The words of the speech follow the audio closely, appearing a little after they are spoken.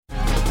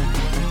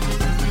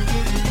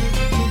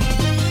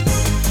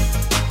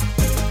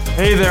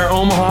Hey there,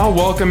 Omaha.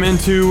 Welcome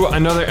into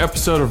another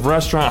episode of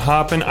Restaurant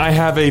Hoppin'. I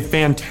have a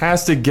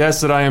fantastic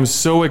guest that I am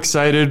so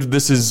excited.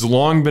 This has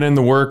long been in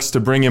the works to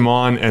bring him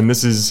on, and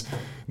this is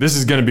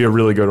going to be a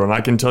really good one.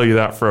 I can tell you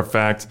that for a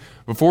fact.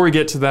 Before we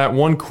get to that,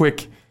 one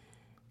quick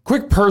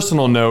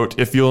personal note,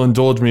 if you'll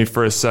indulge me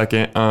for a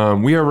second.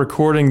 We are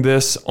recording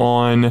this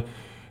on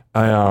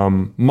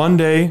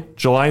Monday,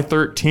 July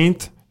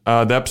 13th.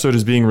 The episode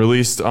is being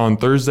released on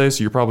Thursday,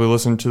 so you're probably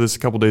listening to this a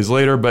couple days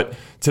later. But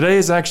today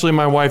is actually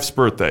my wife's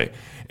birthday,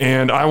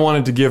 and I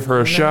wanted to give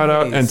her a shout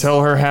out and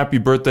tell her happy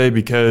birthday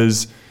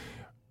because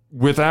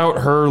without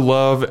her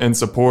love and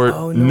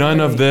support, none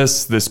of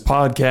this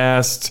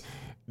podcast,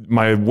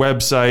 my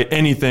website,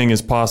 anything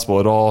is possible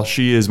at all.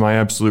 She is my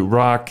absolute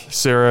rock.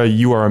 Sarah,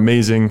 you are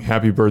amazing.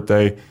 Happy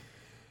birthday.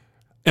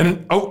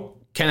 And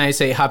can I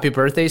say happy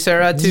birthday,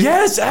 Sarah, too?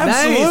 Yes,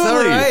 absolutely. Nice,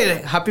 all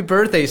right. Happy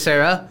birthday,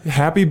 Sarah.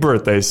 Happy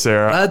birthday,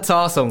 Sarah. That's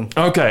awesome.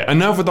 Okay,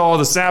 enough with all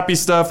the sappy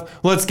stuff.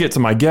 Let's get to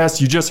my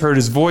guest. You just heard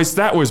his voice.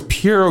 That was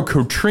Piero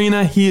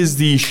Cotrina. He is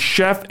the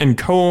chef and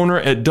co-owner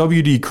at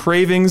WD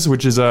Cravings,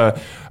 which is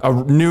a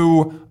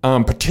new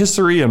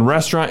patisserie and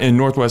restaurant in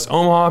Northwest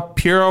Omaha.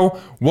 Piero,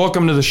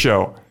 welcome to the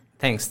show.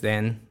 Thanks,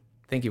 Dan.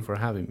 Thank you for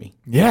having me.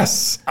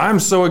 Yes, I'm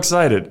so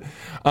excited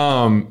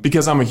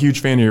because I'm a huge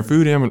fan of your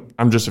food.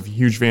 I'm just a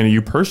huge fan of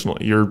you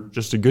personally. You're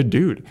just a good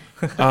dude.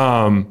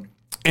 And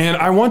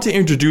I want to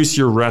introduce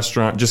your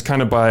restaurant just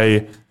kind of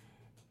by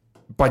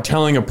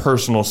telling a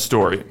personal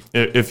story,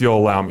 if you'll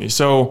allow me.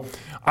 So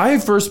I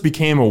first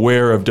became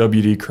aware of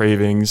WD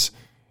Cravings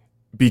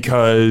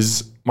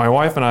because my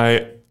wife and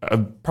I,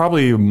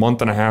 probably a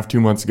month and a half, 2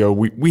 months ago,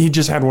 we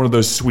just had one of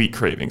those sweet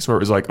cravings where it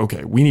was like,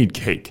 okay, we need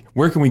cake.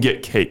 Where can we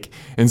get cake?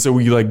 And so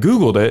we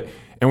Googled it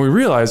and we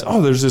realized,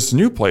 there's this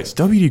new place,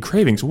 WD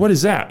Cravings. What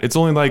is that? It's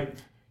only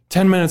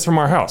 10 minutes from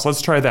our house.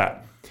 Let's try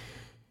that.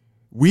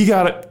 We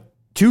got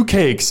 2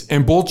 cakes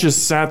and both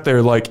just sat there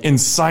in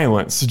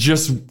silence,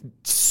 just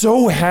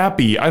so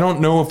happy. I don't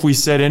know if we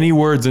said any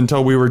words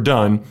until we were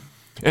done.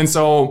 And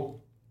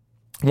so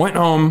went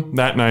home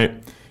that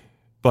night,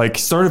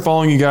 started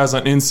following you guys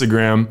on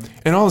Instagram,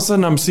 and all of a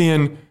sudden I'm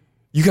seeing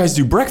you guys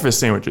do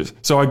breakfast sandwiches.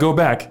 So I go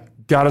back,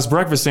 got us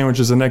breakfast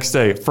sandwiches the next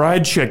day,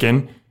 fried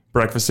chicken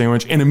breakfast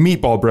sandwich and a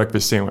meatball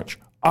breakfast sandwich.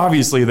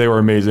 Obviously they were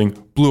amazing,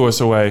 blew us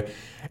away.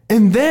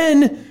 And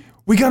then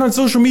we got on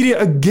social media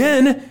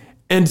again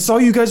and saw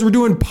you guys were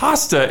doing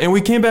pasta, and we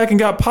came back and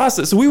got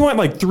pasta. So we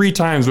went 3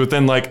 times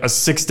within a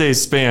 6-day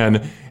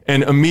span,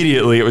 and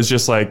immediately it was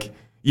just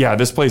yeah,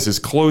 this place is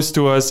close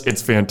to us.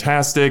 It's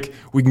fantastic.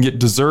 We can get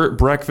dessert,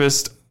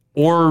 breakfast,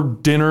 or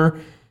dinner.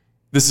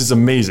 This is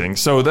amazing.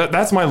 So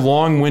that's my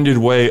long-winded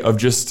way of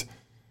just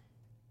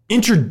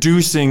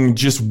introducing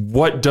just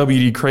what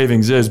WD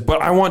Cravings is.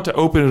 But I want to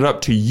open it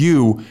up to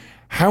you.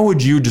 How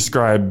would you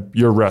describe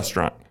your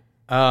restaurant?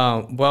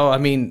 Well, I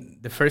mean,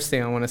 the first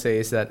thing I want to say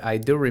is that I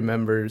do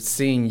remember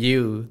seeing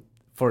you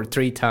for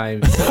 3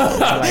 times. You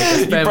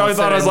probably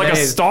thought I was a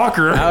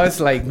stalker. I was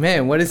like,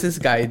 man, what is this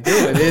guy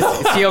doing? Is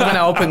he going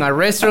to open a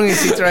restaurant?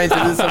 Is he trying to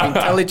do some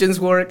intelligence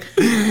work?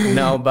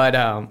 No, but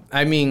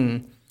I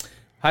mean,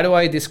 how do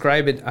I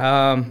describe it?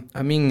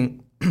 I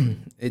mean,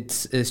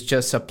 it's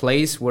just a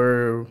place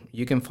where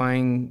you can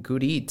find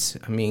good eats.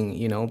 I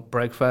mean,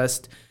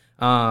 breakfast,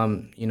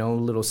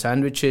 little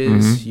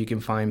sandwiches. Mm-hmm. You can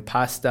find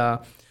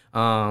pasta.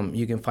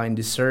 You can find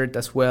dessert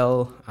as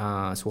well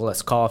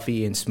as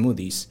coffee and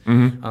smoothies.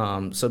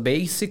 Mm-hmm. So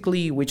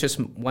basically, we just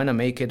want to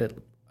make it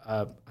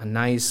a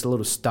nice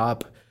little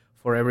stop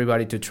for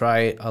everybody to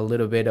try a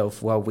little bit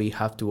of what we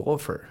have to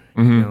offer.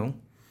 Mm-hmm.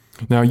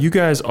 Now, you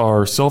guys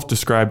are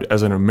self-described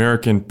as an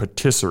American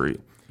patisserie.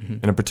 Mm-hmm.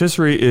 And a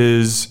patisserie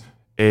is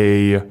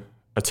a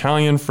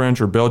Italian, French,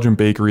 or Belgian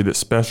bakery that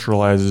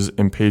specializes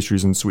in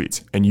pastries and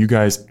sweets. And you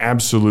guys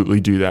absolutely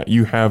do that.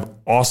 You have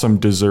awesome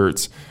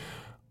desserts.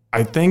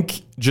 I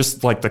think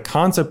just the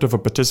concept of a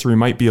patisserie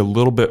might be a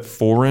little bit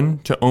foreign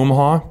to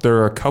Omaha. There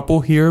are a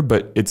couple here,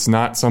 but it's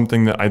not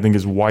something that I think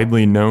is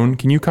widely known.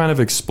 Can you kind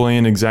of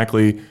explain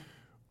exactly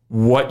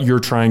what you're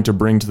trying to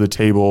bring to the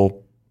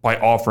table by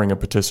offering a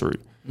patisserie?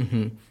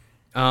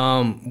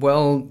 Mm-hmm.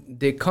 Well,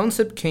 the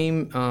concept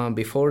came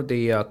before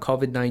the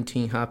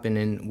COVID-19 happened,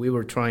 and we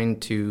were trying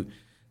to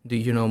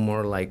do,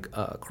 more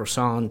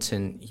croissants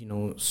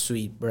and,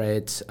 sweet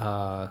breads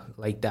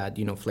like that,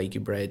 flaky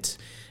breads.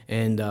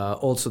 And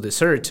also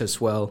desserts as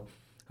well.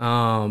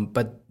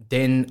 But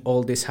then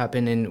all this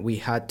happened, and we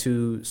had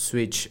to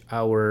switch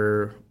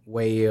our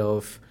way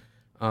of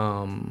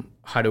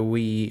how do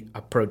we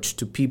approach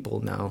to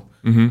people now.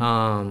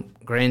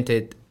 Mm-hmm.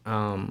 Granted,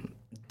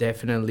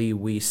 definitely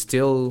we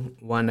still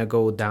want to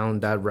go down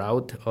that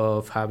route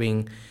of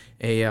having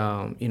a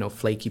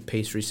flaky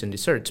pastries and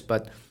desserts.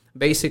 But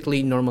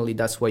basically, normally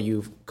that's what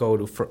you go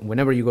to.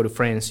 Whenever you go to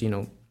France,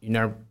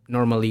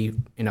 normally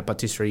in a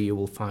patisserie you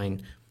will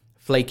find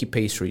flaky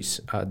pastries,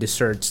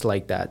 desserts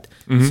like that.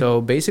 Mm-hmm.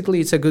 So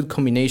basically, it's a good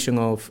combination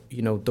of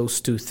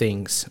those 2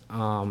 things.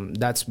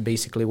 That's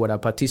basically what a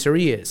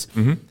patisserie is.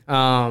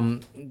 Mm-hmm.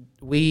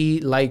 We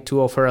like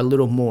to offer a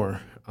little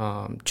more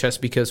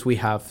just because we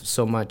have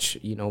so much,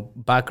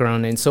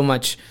 background and so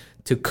much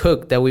to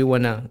cook that we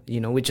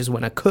we just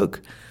wanna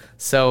cook.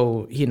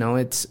 So,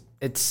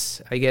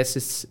 I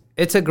guess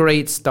it's a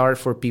great start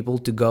for people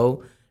to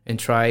go and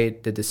try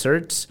the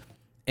desserts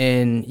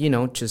and,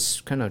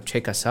 just kind of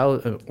check us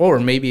out, or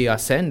maybe a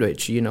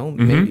sandwich,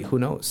 maybe, who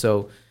knows?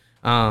 So,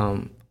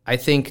 I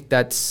think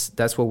that's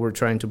what we're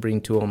trying to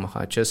bring to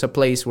Omaha, just a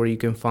place where you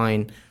can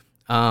find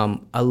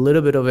a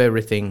little bit of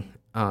everything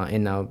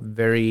in a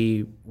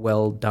very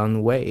well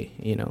done way,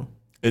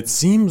 It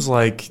seems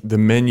like the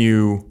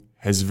menu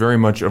has very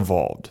much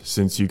evolved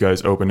since you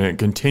guys opened it. It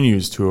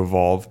continues to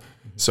evolve.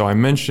 So I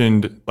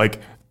mentioned,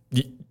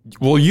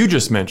 you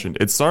just mentioned,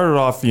 it started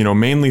off,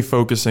 mainly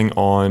focusing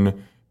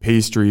on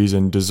pastries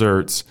and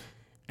desserts.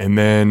 And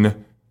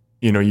then,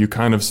 you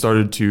kind of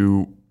started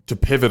to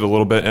pivot a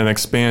little bit and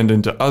expand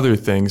into other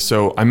things.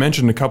 So I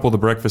mentioned a couple of the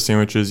breakfast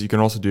sandwiches. You can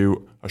also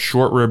do a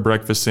short rib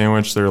breakfast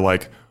sandwich. They're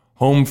like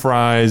home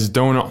fries,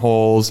 donut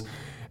holes.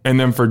 And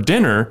then for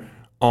dinner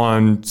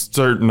on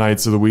certain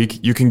nights of the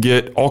week, you can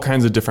get all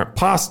kinds of different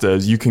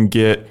pastas. You can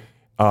get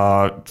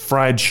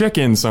fried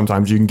chicken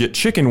sometimes. You can get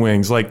chicken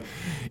wings.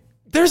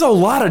 There's a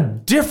lot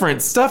of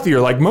different stuff here.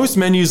 Most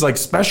menus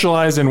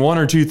specialize in one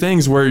or two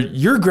things, where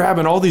you're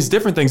grabbing all these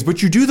different things,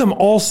 but you do them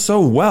all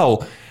so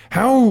well.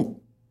 How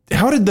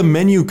did the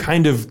menu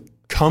kind of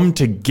come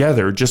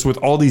together, just with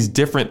all these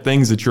different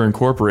things that you're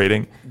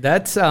incorporating?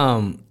 That's,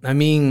 how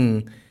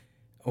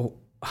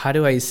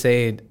do I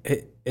say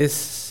it?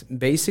 It's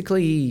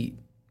basically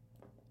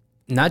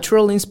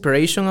natural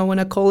inspiration, I want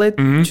to call it,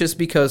 just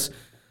because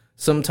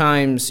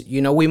sometimes,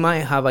 we might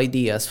have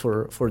ideas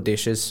for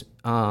dishes,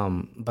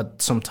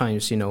 but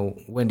sometimes,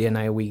 Wendy and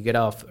I, we get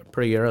off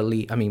pretty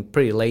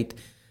late,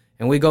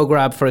 and we go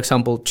grab, for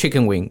example,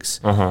 chicken wings,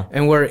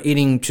 and we're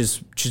eating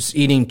just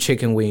eating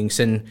chicken wings.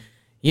 And,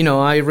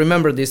 I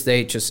remember this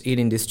day just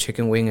eating this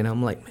chicken wing, and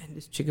I'm like, man,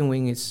 this chicken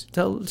wing it's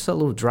a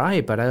little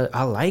dry, but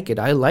I like it.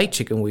 I like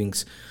chicken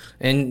wings.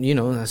 And,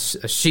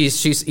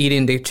 she's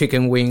eating the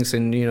chicken wings,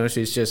 and,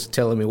 she's just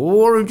telling me, well,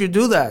 why don't you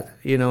do that?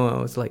 I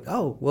was like,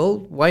 oh, well,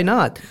 why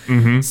not?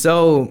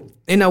 So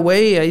in a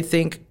way, I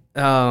think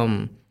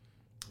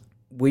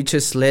we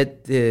just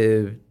let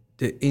the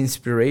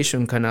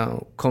inspiration kind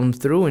of come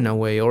through in a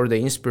way, or the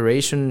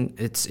inspiration,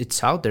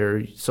 it's out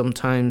there.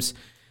 Sometimes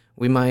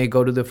we might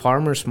go to the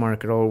farmer's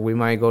market, or we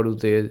might go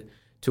to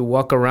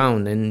walk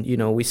around, and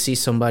we see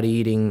somebody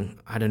eating,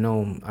 I don't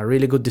know, a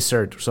really good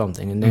dessert or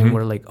something, and then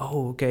we're like,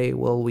 oh, okay,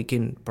 well, we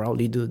can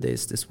probably do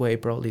this way,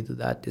 probably do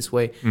that this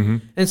way.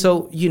 And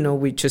so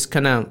we just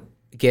kind of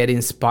get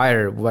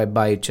inspired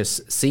by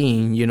just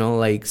seeing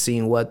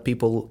seeing what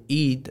people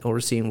eat or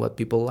seeing what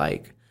people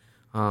like.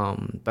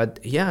 But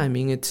yeah,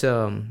 it's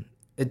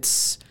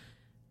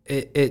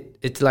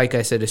like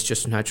I said, it's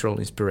just natural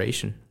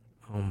inspiration.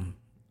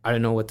 I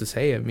don't know what to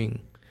say.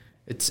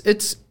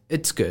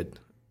 It's good.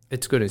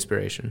 It's good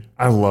inspiration.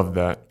 I love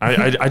that.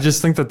 I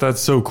just think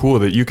that's so cool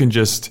that you can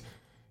just,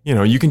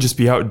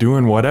 be out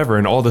doing whatever,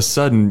 and all of a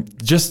sudden,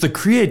 just the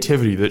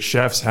creativity that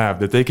chefs have,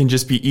 that they can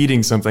just be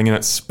eating something and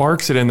it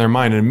sparks it in their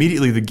mind, and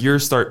immediately the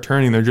gears start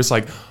turning. They're just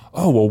like,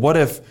 oh, well, what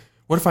if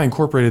I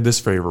incorporated this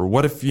flavor?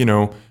 What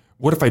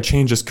if I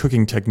change this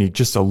cooking technique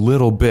just a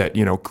little bit?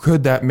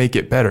 Could that make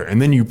it better?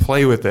 And then you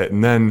play with it,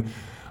 and then,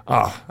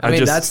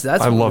 that's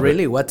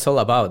really what it's all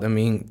about.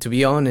 To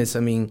be honest,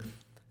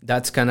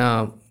 that's kind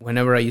of,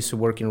 whenever I used to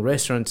work in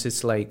restaurants,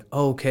 it's like,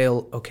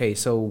 okay,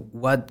 so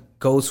what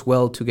goes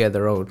well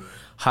together, or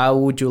how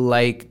would you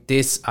like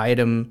this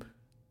item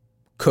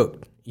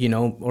cooked,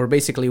 or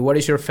basically, what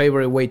is your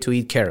favorite way to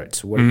eat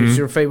carrots? What is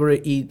your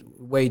favorite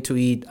way to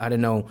eat, I don't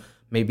know,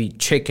 maybe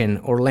chicken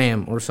or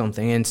lamb or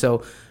something? And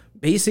so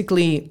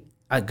basically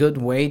a good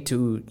way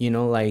to,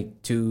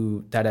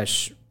 that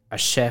a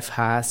chef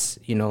has,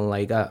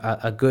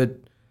 a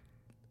good,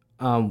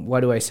 what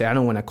do I say? I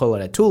don't want to call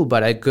it a tool,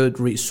 but a good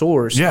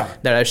resource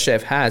that a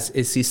chef has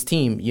is his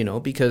team,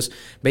 because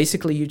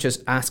basically you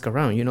just ask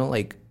around,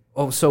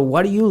 oh, so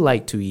what do you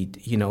like to eat,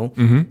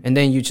 and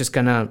then you just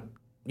kind of,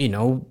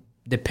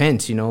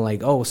 depends,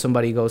 oh,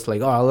 somebody goes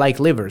like, oh, I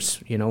like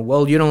livers,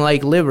 well, you don't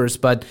like livers,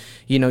 but,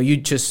 you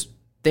just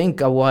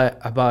think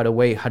about a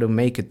way how to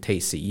make it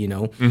tasty,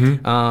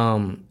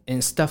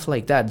 and stuff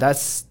like that.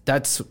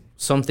 That's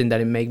something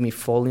that it made me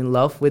fall in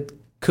love with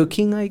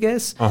cooking, I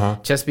guess,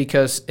 just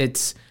because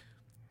it's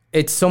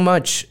so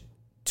much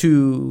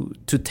to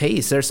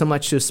taste. There's so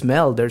much to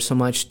smell. There's so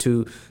much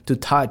to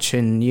touch,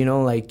 and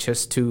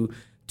just to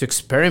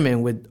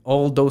experiment with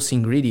all those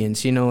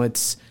ingredients.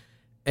 It's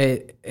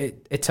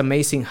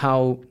amazing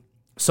how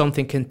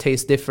something can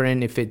taste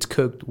different if it's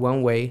cooked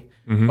one way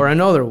or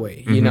another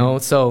way.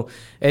 So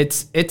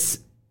it's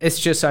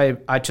just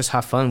I just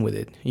have fun with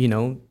it.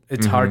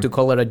 It's hard to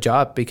call it a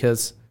job,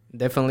 because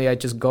definitely I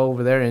just go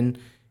over there and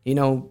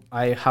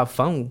I have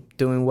fun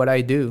doing what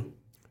I do.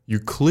 You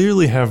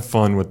clearly have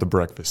fun with the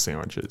breakfast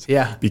sandwiches.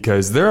 Yeah.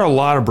 Because there are a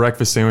lot of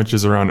breakfast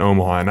sandwiches around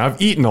Omaha, and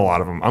I've eaten a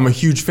lot of them. I'm a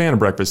huge fan of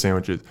breakfast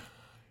sandwiches.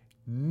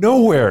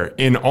 nowhere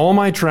in all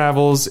my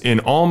travels, in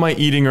all my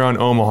eating around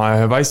Omaha,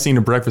 have I seen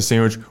a breakfast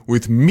sandwich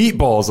with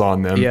meatballs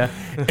on them. Yeah.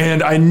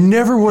 And I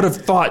never would have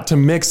thought to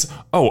mix,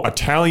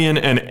 Italian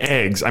and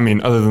eggs. I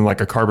mean, other than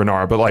like a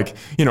carbonara, but like,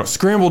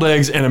 scrambled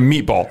eggs and a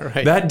meatball.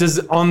 Right. That does,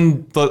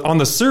 on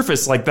the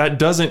surface, like that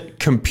doesn't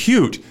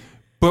compute.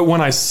 But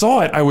when I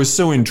saw it, I was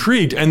so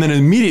intrigued. And then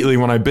immediately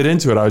when I bit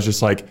into it, I was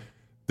just like,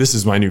 this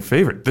is my new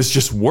favorite. This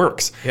just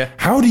works. Yeah.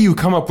 How do you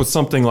come up with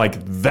something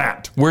like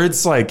that? Where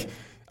it's like,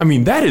 I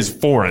mean, that is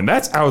foreign.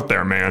 That's out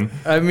there, man.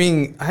 I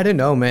mean, I don't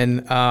know,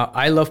 man.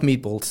 I love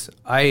meatballs.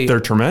 They're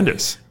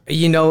tremendous.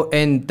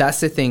 And that's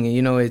the thing.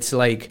 It's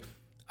like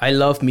I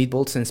love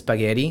meatballs and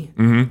spaghetti.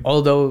 Mm-hmm.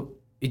 Although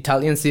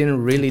Italians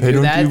didn't really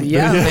do that.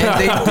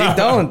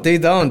 Man, they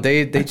don't.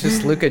 They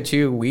just look at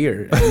you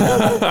weird.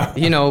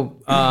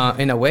 And,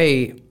 in a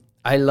way,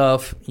 I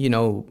love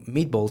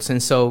meatballs,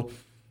 and so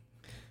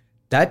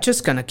that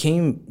just kind of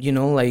came.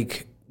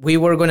 Like we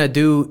were gonna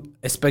do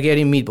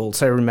spaghetti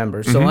meatballs. I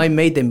remember. So I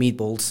made the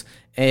meatballs,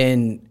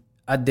 and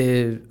at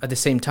the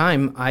same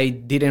time, I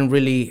didn't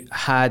really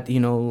had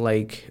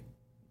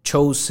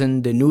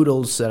chosen the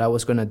noodles that I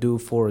was gonna do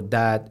for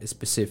that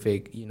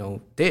specific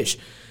dish.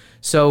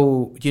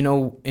 So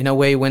in a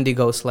way, Wendy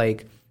goes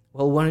like,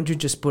 "Well, why don't you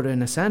just put it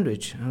in a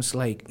sandwich?" I was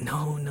like,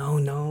 "No,"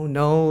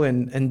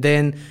 and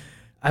then,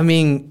 I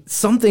mean,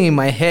 something in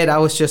my head, I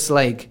was just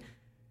like,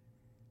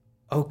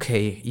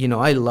 okay,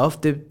 I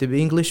love the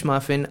English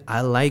muffin.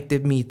 I like the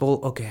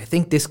meatball. Okay, I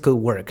think this could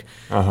work.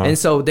 Uh-huh. And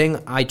so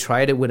then I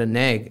tried it with an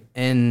egg,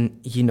 and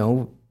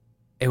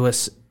it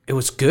was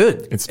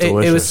good. It's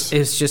delicious.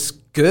 It's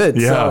just good.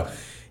 Yeah.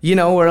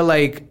 So, we're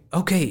like,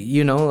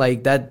 okay,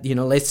 like that.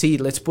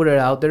 Let's put it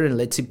out there and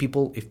let's see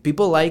if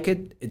people like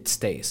it, it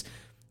stays.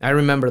 I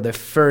remember the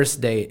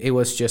first day, it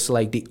was just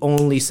like the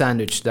only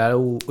sandwich that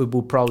it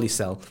will probably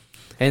sell.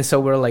 And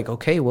so we're like,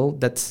 okay, well,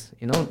 that's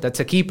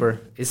a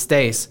keeper. It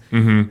stays.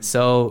 Mm-hmm.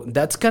 So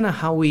that's kind of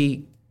how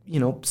we,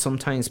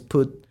 sometimes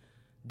put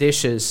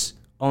dishes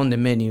on the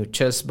menu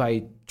just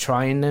by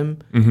trying them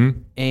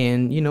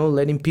and,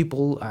 letting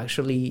people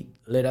actually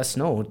let us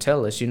know,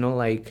 tell us,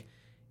 like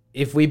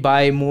if we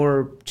buy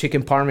more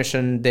chicken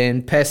parmesan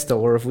than pesto,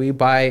 or if we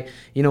buy,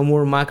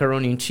 more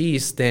macaroni and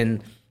cheese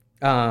than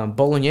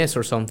bolognese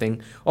or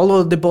something.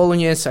 Although the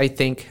bolognese,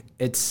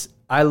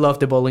 I love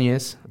the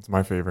bolognese. It's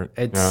my favorite.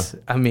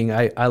 I mean,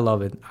 I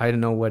love it. I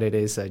don't know what it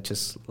is. I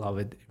just love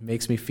it. It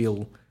makes me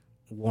feel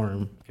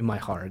warm in my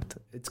heart.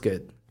 It's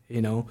good,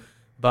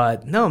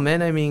 But no,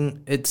 man, I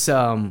mean, it's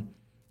a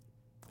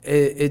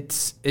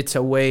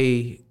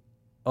way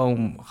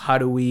how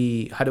do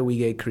we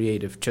get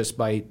creative just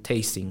by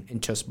tasting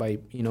and just by,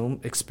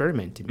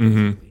 experimenting.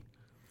 Mm-hmm.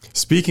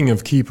 Speaking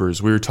of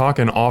keepers, we were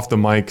talking off the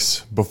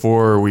mics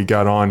before we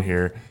got on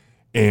here,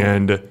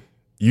 and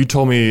you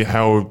told me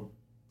how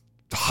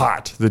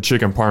hot the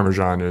chicken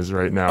parmesan is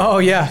right now. Oh,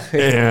 yeah.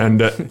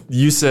 And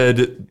you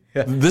said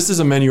this is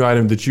a menu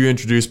item that you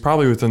introduced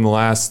probably within the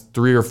last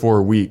 3 or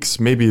 4 weeks.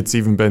 Maybe it's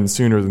even been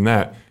sooner than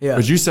that. Yeah.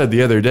 But you said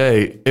the other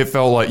day, it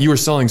felt like you were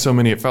selling so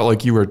many, it felt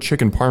like you were a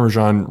chicken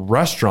parmesan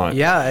restaurant.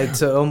 Yeah,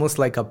 it's almost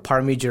like a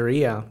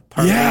parmigianeria.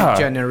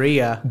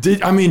 Parmigianeria.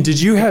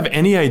 Did you have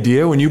any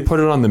idea when you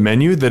put it on the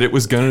menu that it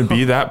was going to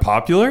be that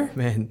popular?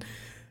 Man,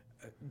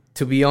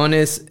 to be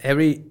honest,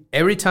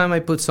 every time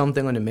I put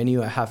something on the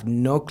menu, I have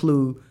no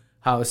clue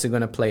how it's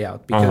going to play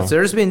out, because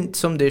there's been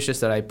some dishes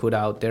that I put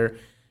out there,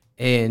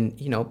 and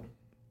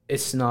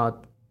it's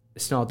not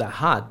that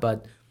hot.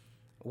 But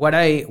what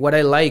I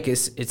like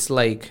is it's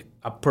like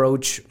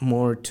approach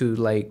more to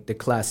like the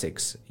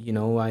classics.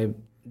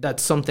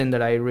 That's something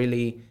that I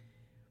really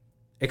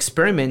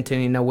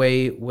experimenting in a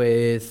way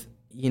with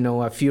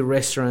a few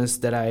restaurants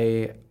that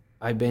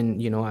I've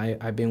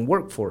been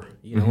work for.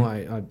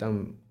 I've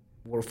done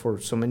work for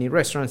so many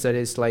restaurants that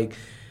it's like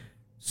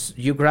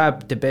you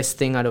grab the best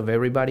thing out of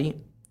everybody,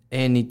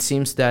 and it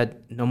seems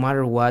that no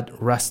matter what,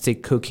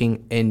 rustic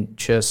cooking and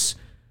just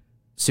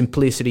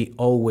simplicity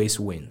always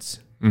wins.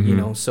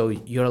 So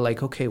you're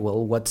like, okay,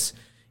 well, what's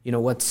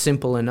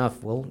simple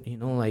enough? Well,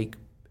 like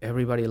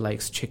everybody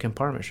likes chicken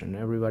parmesan,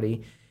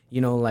 everybody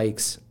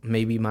likes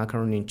maybe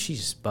macaroni and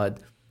cheese, but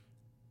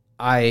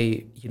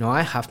I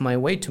have my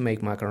way to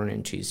make macaroni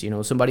and cheese.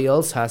 Somebody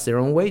else has their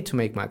own way to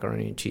make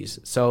macaroni and cheese.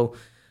 So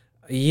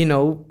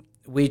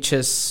we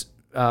just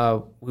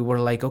we were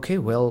like, okay,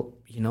 well,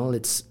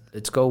 let's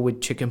go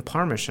with chicken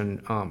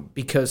parmesan,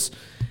 because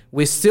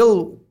we're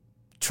still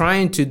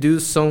trying to do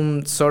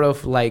some sort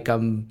of like a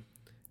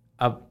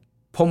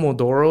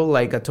pomodoro,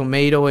 like a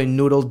tomato and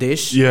noodle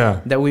dish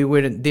that we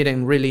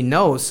didn't really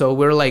know. So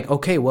we're like,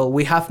 okay, well,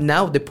 we have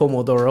now the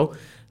pomodoro,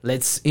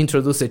 let's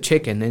introduce the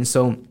chicken. And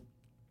so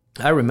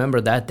I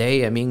remember that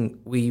day, I mean,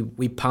 we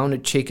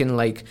pounded chicken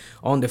like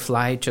on the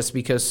fly just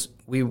because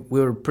we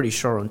were pretty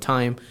short on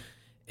time.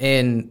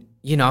 And,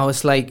 I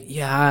was like,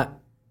 yeah,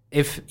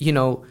 if,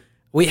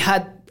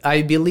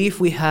 I believe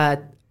we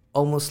had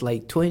almost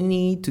like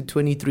 20 to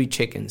 23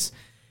 chickens.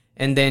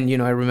 And then,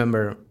 I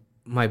remember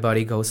my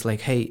buddy goes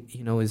like, hey,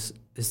 is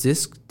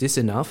this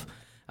enough?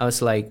 I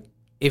was like,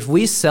 if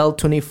we sell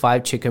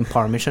 25 chicken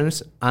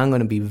parmesans, I'm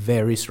going to be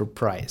very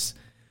surprised.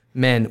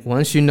 Man,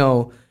 once you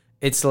know,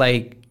 it's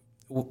like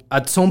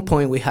at some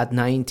point we had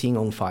 19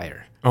 on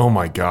fire. Oh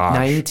my gosh.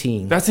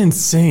 19. That's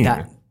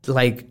insane.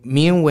 Like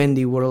me and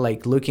Wendy were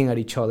like looking at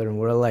each other and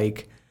we're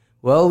like,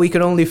 well, we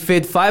could only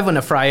fit 5 on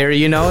a fryer,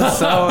 you know?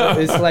 So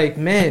it's like,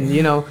 man,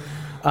 you know,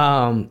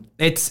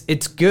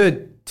 it's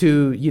good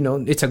to, you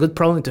know, it's a good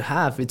problem to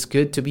have. It's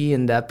good to be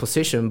in that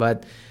position.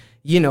 But,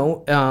 you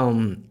know,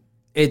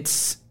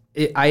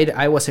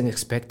 I wasn't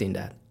expecting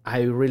that.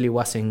 I really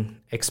wasn't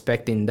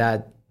expecting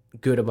that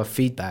good of a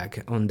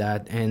feedback on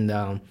that.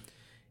 And,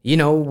 you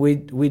know,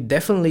 we're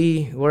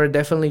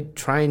definitely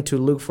trying to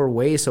look for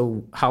ways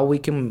of how we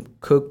can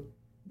cook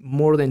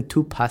more than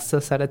 2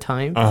 pastas at a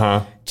time.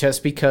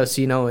 Just because,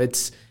 you know,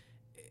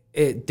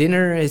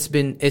 dinner it's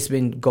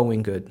been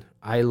going good.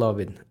 I love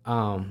it.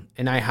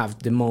 And I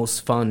have the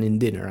most fun in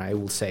dinner, I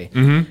will say.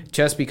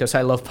 Just because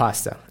I love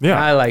pasta.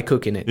 Yeah. I like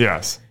cooking it.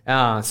 Yes.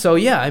 So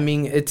yeah, I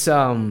mean, it's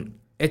in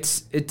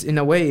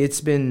a way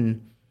it's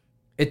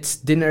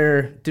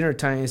dinner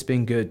time has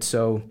been good.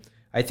 So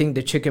I think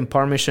the chicken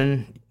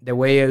parmesan, the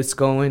way it's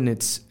going,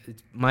 it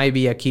might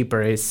be a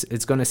keeper.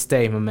 It's gonna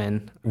stay, my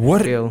man.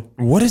 What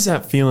is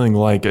that feeling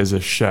like as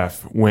a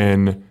chef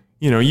when,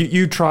 you know,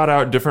 you trot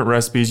out different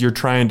recipes, you're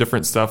trying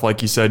different stuff,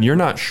 like you said, you're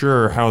not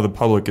sure how the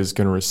public is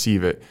gonna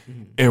receive it.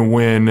 And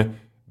when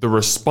the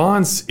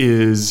response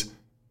is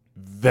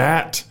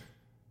that,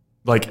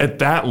 like at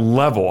that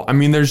level, I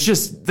mean,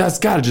 that's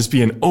gotta just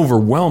be an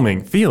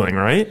overwhelming feeling,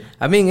 right?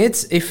 I mean,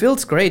 it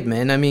feels great,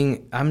 man. I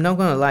mean, I'm not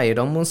gonna lie, it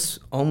almost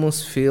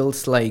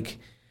feels like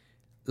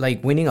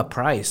winning a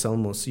prize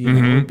almost, you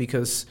know,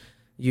 because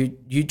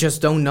you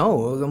just don't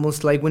know.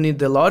 Almost like winning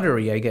the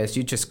lottery, I guess.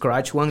 You just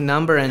scratch one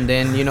number and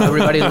then, you know,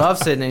 everybody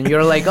loves it and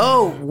you're like,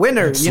 oh,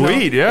 winner. You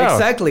Sweet, know? Yeah.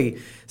 Exactly.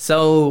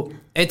 So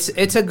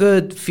it's a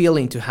good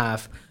feeling to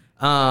have.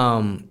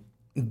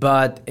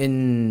 But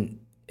it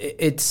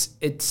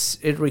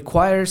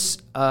requires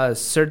a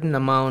certain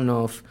amount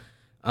of,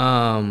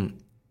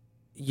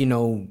 you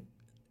know,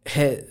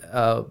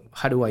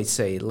 how do I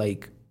say,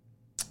 like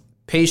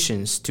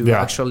patience to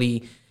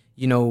actually,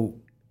 you know,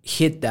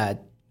 hit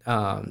that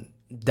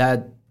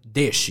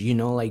dish, you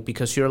know, like,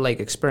 because you're like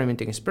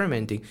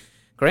experimenting.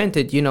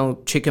 Granted, you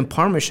know, chicken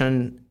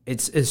parmesan,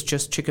 it's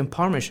just chicken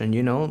parmesan,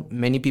 you know.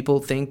 Many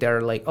people think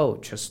they're like, oh,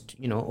 just,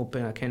 you know,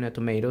 open a can of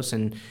tomatoes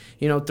and,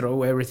 you know,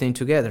 throw everything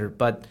together.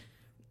 But,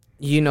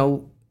 you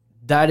know,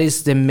 that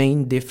is the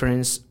main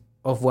difference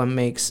of what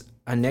makes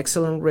an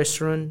excellent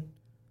restaurant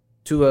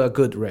to a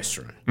good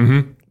restaurant.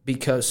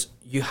 Because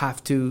you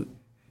have to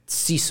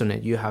season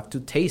it, you have to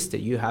taste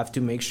it, you have to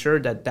make sure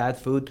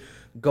that food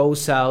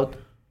goes out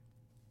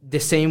the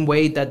same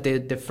way that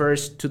the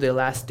first to the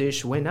last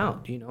dish went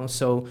out, you know.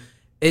 So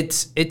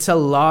it's a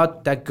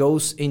lot that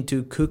goes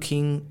into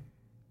cooking,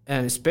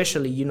 and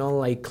especially, you know,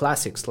 like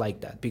classics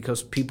like that,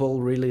 because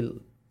people really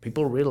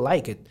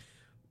like it.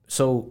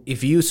 So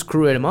if you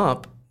screw them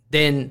up,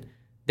 then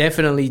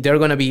definitely they're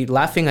gonna be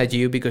laughing at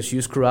you because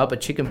you screw up a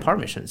chicken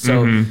parmesan.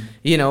 So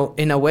you know,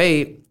 in a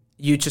way,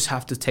 you just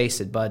have to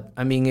taste it. But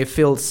I mean, it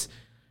feels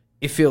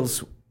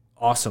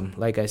awesome.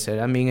 Like I said,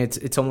 I mean,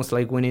 it's almost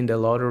like winning the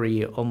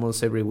lottery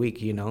almost every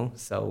week, you know.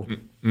 So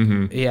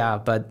yeah,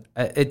 but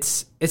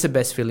it's the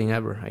best feeling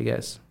ever, I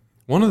guess.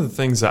 One of the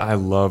things that I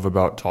love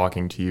about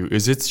talking to you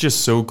is it's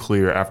just so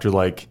clear after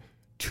like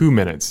 2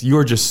 minutes.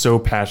 You're just so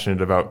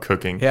passionate about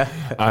cooking.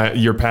 Yeah.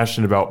 You're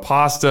passionate about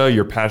pasta.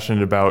 You're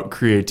passionate about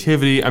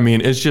creativity. I mean,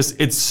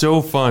 it's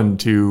so fun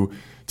to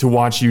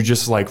watch you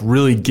just like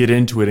really get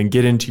into it and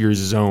get into your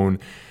zone.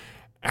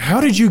 How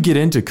did you get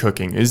into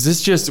cooking?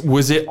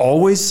 Was it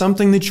always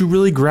something that you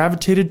really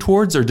gravitated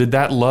towards, or did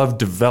that love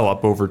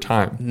develop over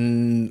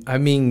time? I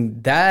mean,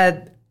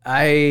 that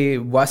I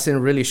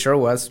wasn't really sure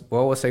what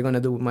was I going to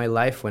do with my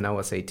life when I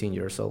was 18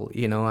 years old.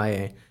 You know,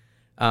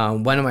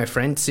 one of my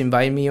friends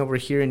invited me over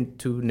here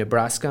to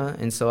Nebraska,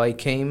 and so I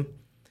came.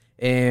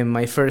 And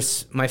my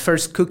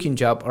first cooking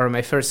job, or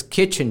my first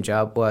kitchen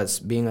job, was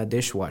being a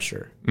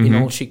dishwasher in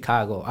old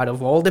Chicago. Out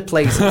of all the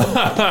places,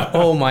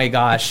 oh my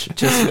gosh,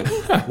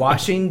 just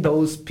washing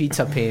those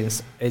pizza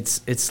pans.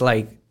 It's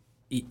like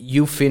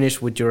you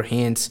finish with your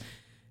hands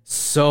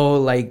so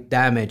like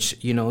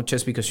damaged, you know,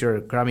 just because you're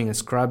grabbing a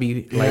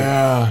scrubby,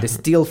 like the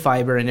steel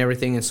fiber and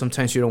everything. And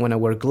sometimes you don't want to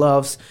wear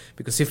gloves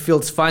because it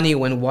feels funny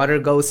when water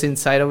goes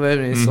inside of it.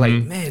 And it's like,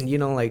 man, you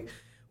know, like,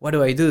 what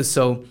do I do?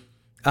 So,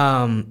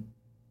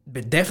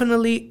 but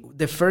definitely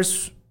the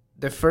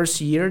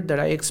first year that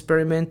I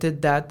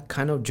experimented that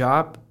kind of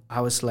job, I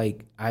was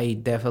like, I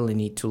definitely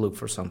need to look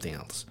for something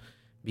else,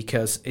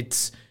 because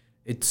it's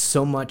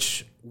so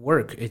much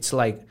work. It's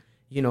like,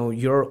 you know,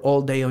 you're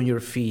all day on your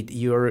feet.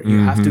 You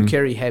have to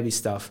carry heavy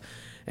stuff.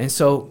 And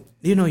so,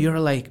 you know, you're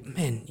like,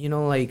 man, you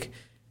know, like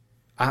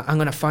I'm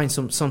going to find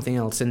something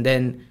else. And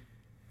then,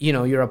 you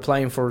know, you're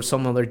applying for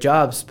some other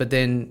jobs, but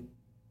then,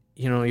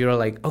 you know, you're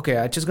like, okay,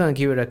 I'm just going to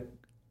give it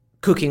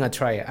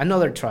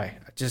another try.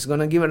 I'm just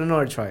going to give it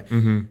another try.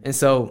 And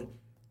so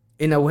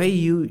in a way,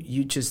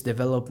 you just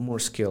develop more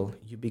skill.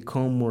 You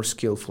become more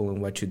skillful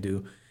in what you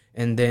do,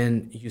 and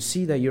then you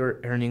see that you're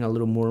earning a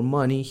little more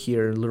money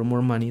here, a little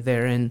more money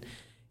there, and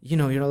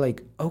you're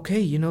like,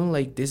 okay,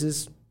 like this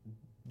is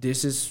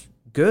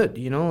good.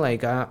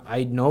 Like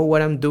I know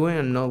what I'm doing.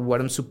 I know what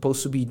I'm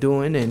supposed to be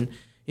doing, and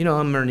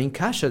I'm earning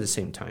cash at the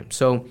same time.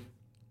 So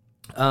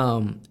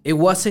it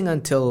wasn't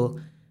until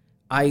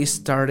I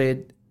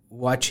started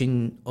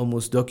watching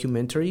almost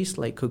documentaries,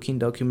 like cooking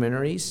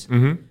documentaries.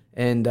 Mm-hmm.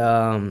 And,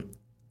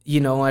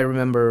 I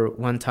remember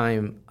one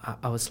time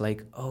I was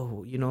like,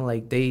 oh,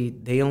 like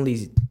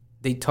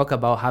they talk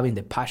about having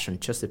the passion,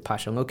 just the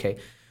passion. Okay,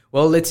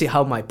 well, let's see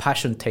how my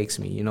passion takes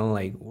me,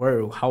 like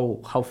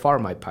how far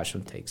my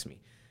passion takes me.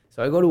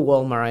 So I go to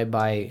Walmart,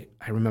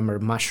 I remember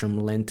mushroom,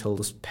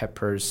 lentils,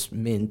 peppers,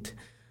 mint,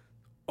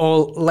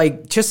 all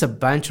like just a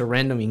bunch of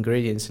random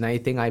ingredients. And I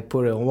think I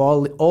put it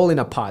all in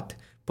a pot,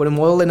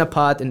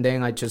 and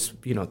then I just,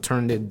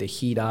 turned the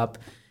heat up.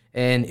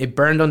 And it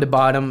burned on the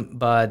bottom,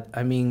 but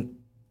I mean,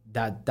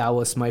 that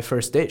was my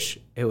first dish.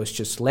 It was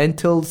just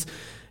lentils.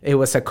 It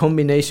was a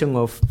combination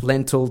of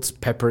lentils,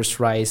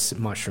 peppers, rice,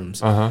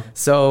 mushrooms. Uh-huh.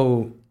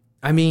 So,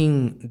 I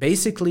mean,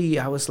 basically,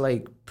 I was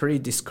like pretty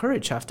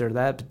discouraged after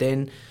that. But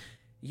then,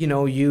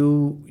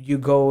 you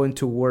go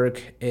into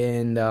work,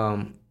 and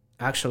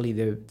actually,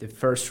 the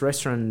first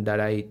restaurant that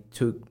I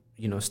took,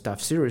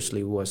 stuff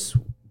seriously was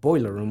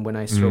Boiler Room. When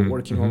I started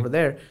working over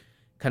there,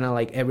 kind of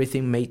like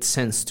everything made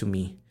sense to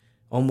me.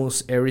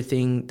 Almost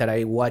everything that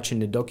I watch in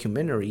the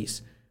documentaries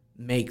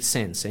makes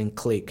sense and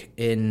click.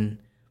 And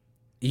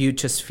you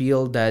just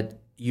feel that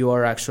you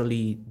are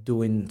actually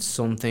doing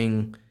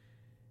something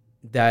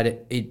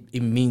that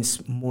it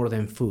means more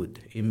than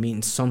food. It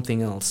means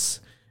something else.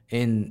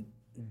 And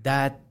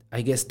that,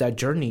 I guess that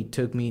journey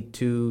took me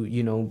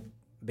to,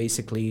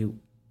 basically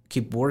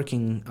keep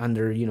working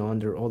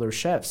under other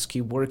chefs,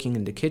 keep working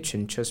in the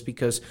kitchen, just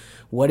because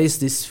what is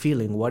this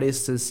feeling? What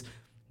is this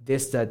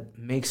that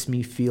makes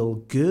me feel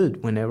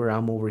good whenever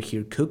I'm over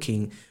here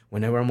cooking,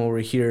 whenever I'm over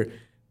here,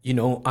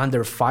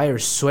 under fire,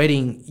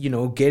 sweating,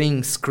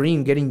 getting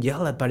screamed, getting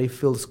yelled at, but it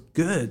feels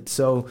good.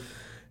 So,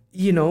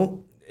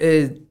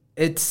 it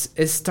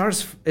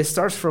starts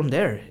from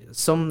there.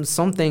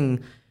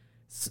 Something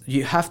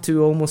you have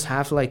to almost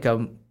have like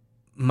a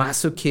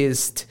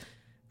masochist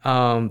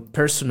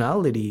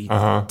personality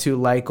to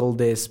like all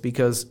this,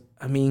 because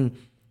I mean,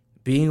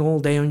 being all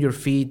day on your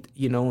feet,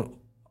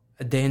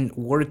 then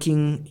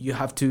working, you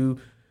have to,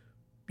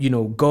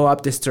 go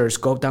up the stairs,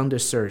 go down the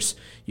stairs.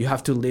 You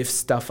have to lift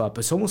stuff up.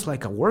 It's almost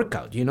like a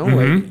workout, Mm-hmm.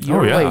 Like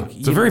you're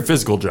It's a very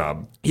physical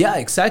job. Yeah,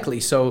 exactly.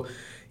 So,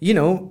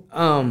 in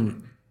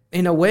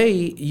a way,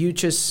 you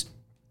just,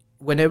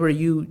 whenever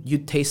you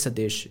taste a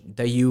dish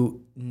that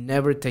you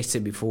never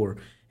tasted before,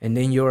 and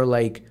then you're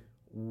like,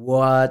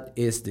 what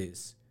is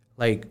this?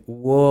 Like,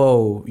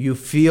 whoa, you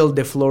feel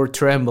the floor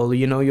tremble,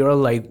 you're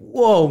like,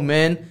 whoa,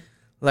 man.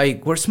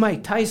 Like, where's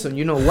Mike Tyson?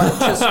 What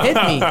just hit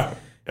me? Yeah.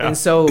 And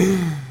so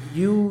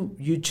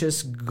you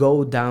just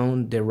go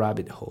down the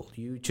rabbit hole.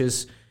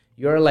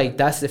 You're like,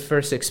 that's the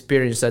first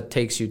experience that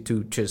takes you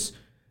to just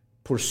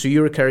pursue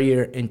your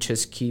career and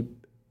just keep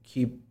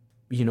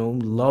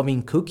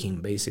loving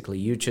cooking, basically.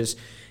 You just,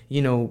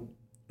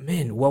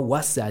 man, what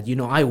was that?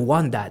 I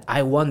want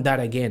that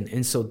again.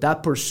 And so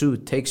that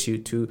pursuit takes you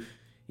to,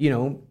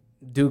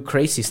 do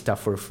crazy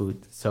stuff for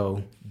food.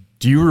 So...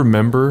 Do you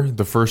remember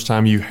the first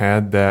time you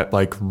had that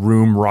like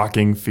room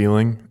rocking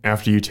feeling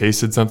after you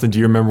tasted something? Do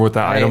you remember what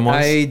that item was?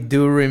 I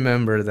do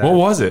remember that. What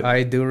was it?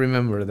 I do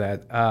remember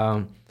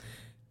that.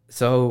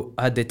 So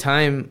at the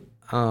time,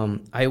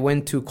 I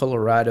went to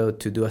Colorado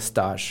to do a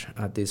stage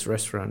at this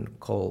restaurant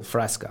called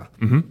Frasca.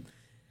 Mm-hmm.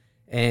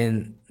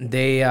 And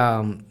they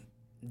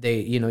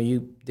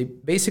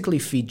basically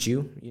feed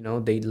you,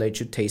 they let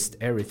you taste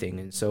everything.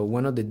 And so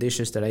one of the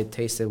dishes that I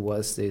tasted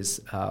was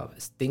this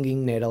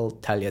stinging nettle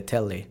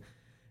tagliatelle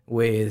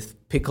with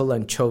pickled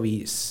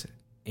anchovies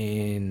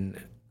and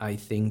I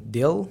think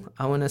dill,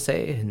 I want to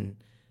say. And,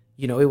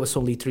 it was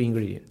only 3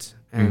 ingredients.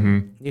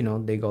 And,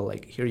 they go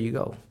like, here you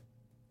go.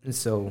 And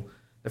so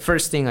the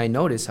first thing I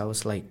noticed, I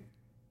was like,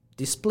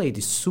 this plate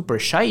is super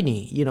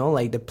shiny,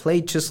 like the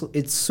plate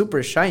it's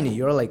super shiny.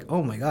 You're like,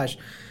 oh my gosh.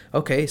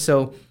 Okay,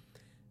 so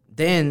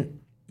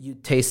then you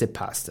taste the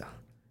pasta.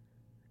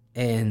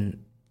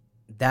 And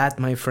that,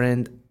 my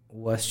friend,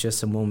 was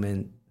just a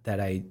moment that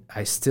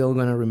I still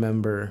gonna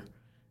remember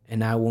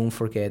and I won't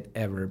forget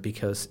ever,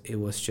 because it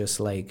was just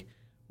like,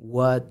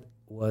 what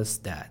was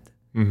that?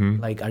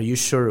 Mm-hmm. Like, are you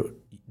sure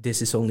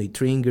this is only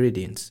 3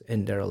 ingredients?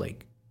 And they're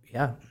like,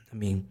 yeah, I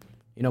mean,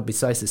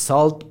 besides the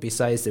salt,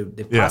 besides the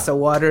pasta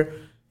water,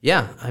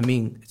 yeah, I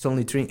mean, it's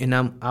only 3. And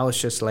I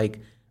was just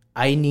like,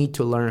 I need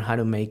to learn how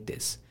to make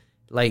this.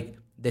 Like,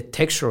 the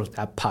texture of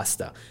that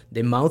pasta,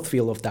 the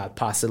mouthfeel of that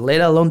pasta,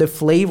 let alone the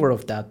flavor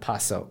of that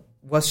pasta,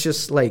 was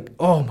just like,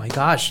 oh my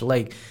gosh,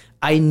 like,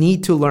 I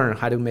need to learn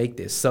how to make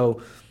this.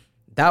 So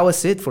that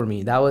was it for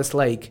me. That was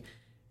like,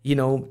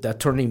 the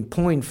turning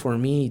point for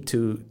me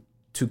to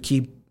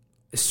keep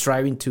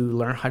striving to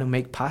learn how to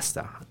make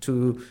pasta,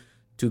 to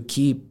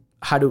keep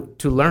how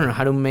to learn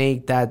how to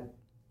make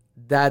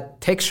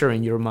that texture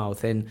in your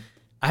mouth. And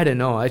I don't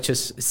know,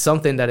 it's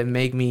something that it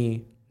make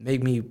me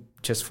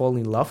just fall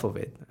in love with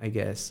it, I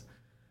guess.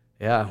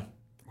 Yeah.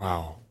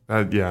 Wow.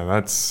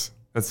 That's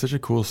such a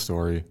cool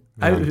story.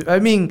 I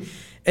mean,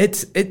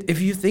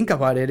 if you think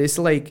about it, it's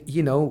like,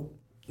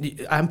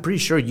 I'm pretty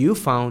sure you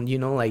found,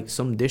 like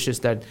some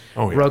dishes that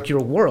rock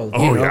your world.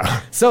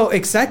 Yeah. So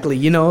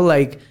exactly,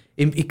 like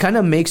it kind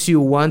of makes you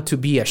want to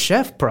be a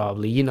chef,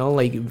 probably,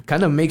 like it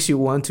kind of makes you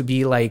want to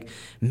be like,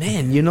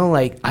 man,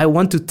 like I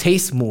want to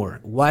taste more.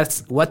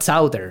 What's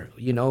out there?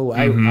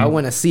 I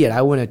want to see it.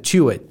 I want to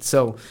chew it.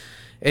 So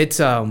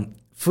it's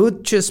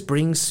food just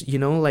brings,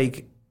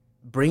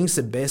 brings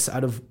the best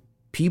out of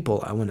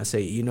people, I want to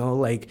say,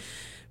 like,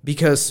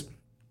 because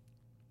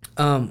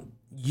I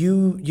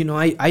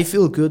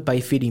feel good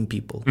by feeding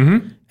people.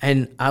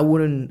 And I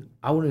wouldn't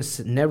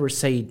never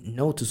say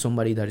no to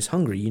somebody that is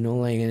hungry,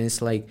 like, and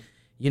it's like,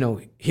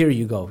 here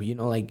you go,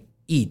 like,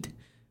 eat.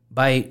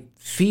 By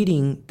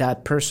feeding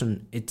that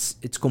person,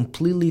 it's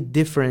completely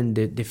different,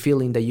 the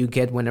feeling that you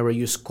get whenever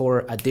you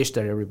score a dish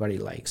that everybody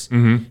likes.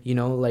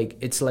 Like,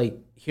 it's like,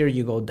 here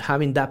you go,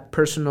 having that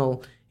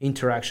personal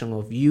interaction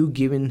of you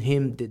giving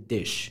him the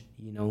dish,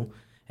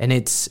 and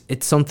it's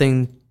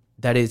something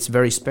that is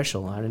very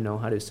special. I don't know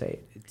how to say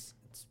it. It's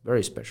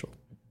very special.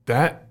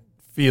 That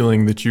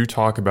feeling that you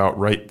talk about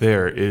right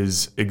there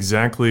is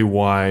exactly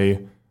why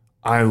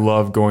I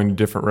love going to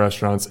different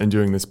restaurants and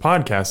doing this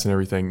podcast and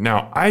everything.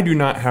 Now, I do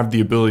not have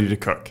the ability to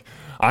cook.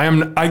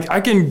 I'm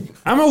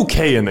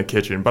okay in the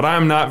kitchen, but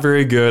I'm not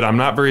very good. I'm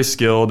not very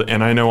skilled,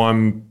 and I know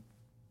I'm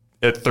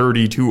at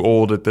 30 too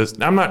old at this.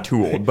 I'm not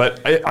too old,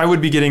 but I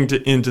would be getting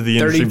into the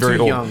industry very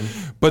old. Young.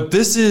 But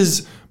this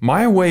is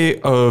my way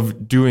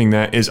of doing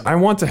that is I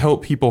want to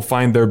help people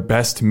find their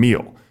best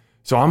meal.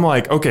 So I'm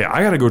like, okay,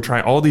 I got to go try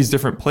all these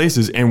different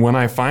places. And when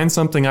I find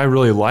something I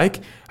really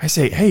like, I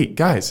say, hey,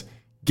 guys,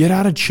 get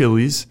out of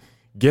Chili's,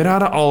 get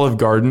out of Olive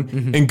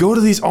Garden, and go to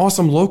these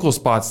awesome local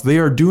spots. They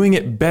are doing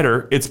it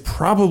better. It's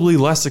probably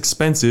less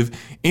expensive.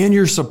 And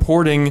you're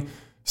supporting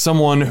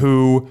someone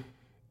who,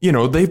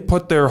 they've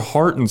put their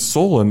heart and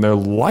soul and their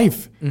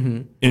life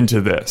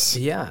into this.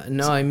 Yeah,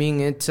 no, I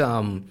mean, it's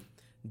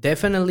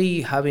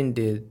definitely having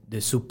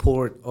the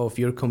support of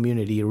your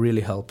community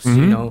really helps,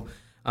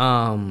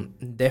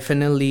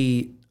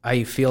 Definitely,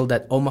 I feel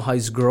that Omaha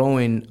is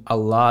growing a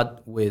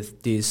lot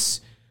with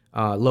these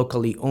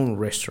locally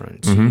owned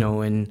restaurants,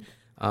 and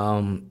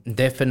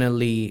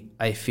definitely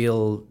I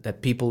feel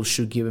that people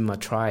should give them a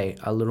try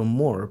a little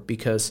more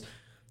because,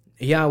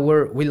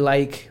 we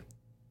like,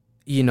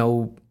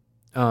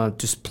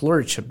 to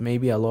splurge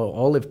maybe a little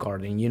Olive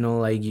Garden,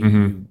 like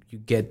you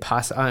get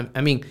past.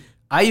 I mean,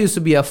 I used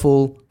to be a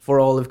fool for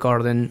Olive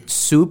Garden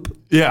soup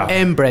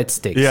and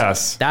breadsticks.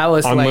 Yes, that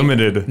was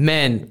unlimited. Like,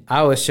 man,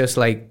 I was just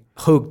like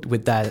hooked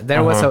with that.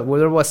 There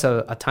was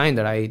a time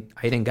that I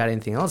didn't got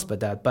anything else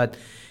but that. But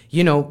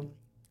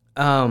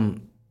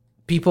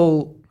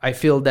people, I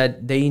feel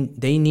that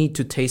they need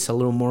to taste a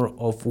little more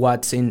of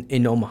what's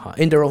in Omaha,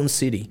 in their own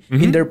city,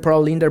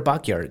 probably in their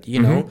backyard,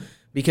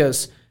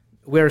 because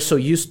we're so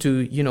used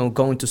to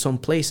going to some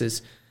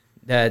places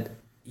that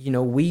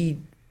we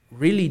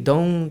really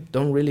don't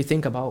really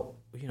think about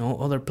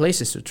other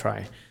places to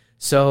try.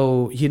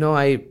 So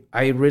I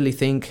really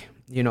think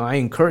I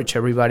encourage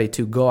everybody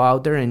to go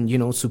out there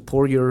and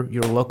support your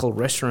local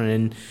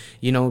restaurant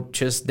and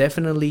just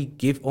definitely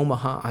give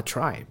Omaha a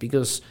try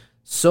because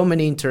so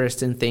many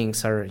interesting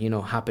things are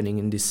happening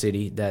in this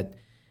city that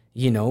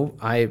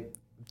I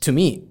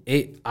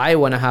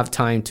want to have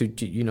time to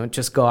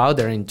just go out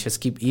there and just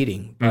keep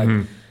eating. But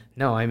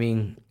no, I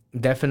mean,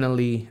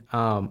 definitely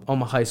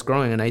Omaha is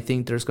growing, and I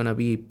think there's going to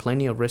be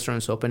plenty of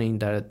restaurants opening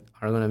that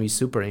are going to be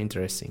super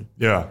interesting.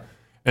 Yeah.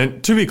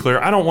 And to be clear,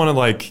 I don't want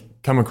to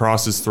come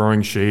across as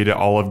throwing shade at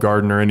Olive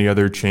Garden or any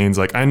other chains.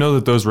 I know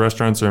that those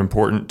restaurants are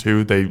important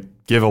too. They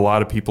give a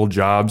lot of people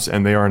jobs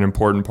and they are an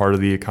important part of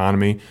the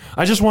economy.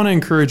 I just want to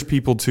encourage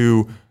people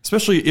to,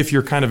 especially if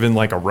you're kind of in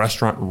a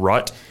restaurant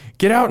rut,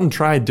 get out and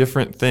try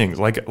different things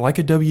like a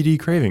WD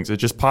Cravings. It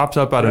just pops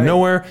up out of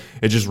nowhere.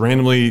 It just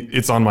randomly,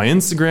 it's on my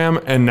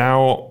Instagram and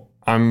now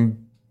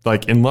I'm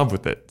in love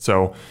with it.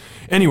 So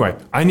anyway,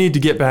 I need to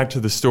get back to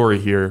the story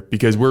here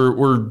because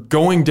we're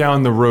going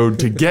down the road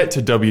to get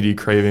to WD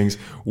Cravings.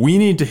 We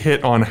need to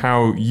hit on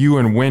how you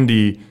and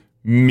Wendy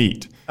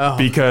meet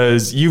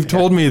because you've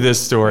told me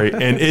this story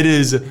and it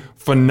is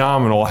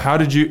phenomenal.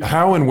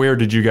 How and where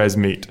did you guys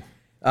meet?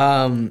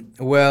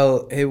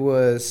 Well, it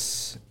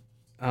was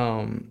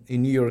in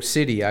New York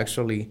City,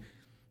 actually.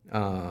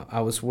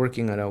 I was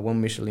working at a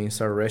one Michelin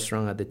star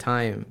restaurant at the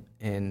time,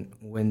 and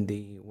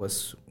Wendy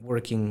was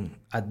working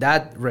at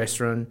that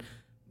restaurant,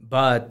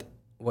 but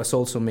was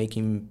also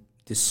making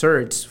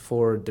desserts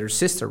for their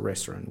sister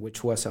restaurant,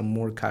 which was a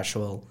more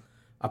casual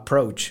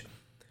approach.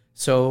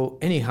 So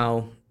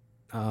anyhow,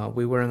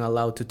 we weren't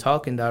allowed to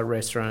talk in that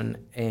restaurant,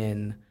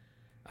 and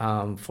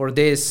for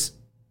this,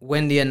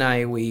 Wendy and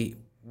I,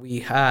 we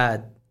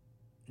had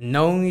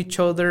known each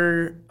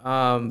other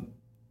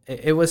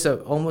it was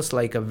almost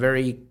like a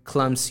very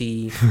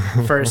clumsy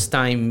first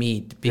time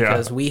meet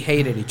because we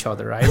hated each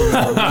other. I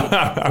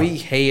remember we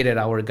hated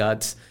our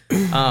guts.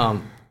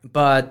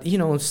 But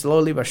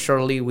slowly but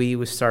surely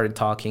we started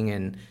talking,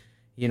 and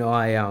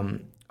I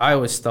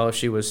always thought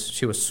she was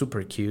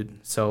super cute.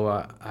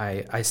 So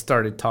I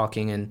started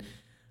talking, and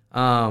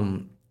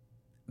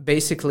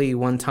basically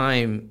one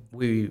time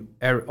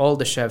all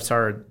the chefs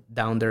are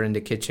down there in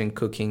the kitchen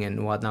cooking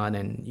and whatnot,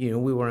 and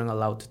we weren't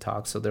allowed to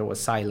talk, so there was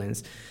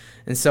silence.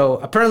 And so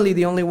apparently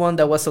the only one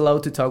that was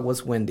allowed to talk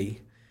was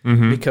Wendy.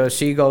 Because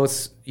she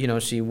goes,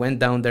 she went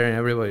down there and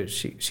everybody,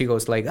 she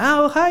goes like,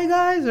 oh, hi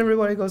guys.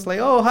 Everybody goes like,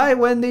 oh, hi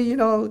Wendy,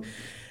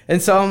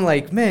 And so I'm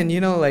like, man,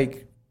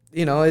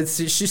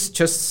 she's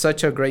just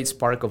such a great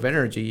spark of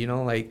energy,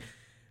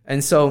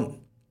 and so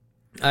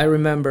I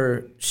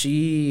remember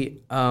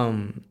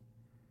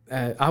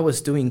I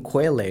was doing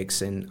quail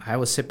eggs, and I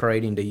was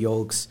separating the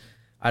yolks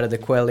out of the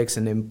quail eggs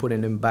and then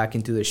putting them back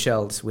into the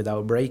shells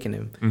without breaking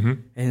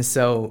them. And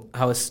so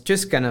I was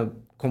just kind of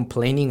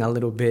complaining a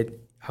little bit.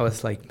 I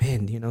was like,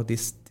 man,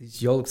 these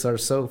yolks are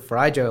so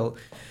fragile.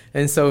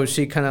 And so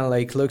she kind of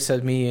like looks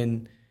at me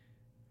and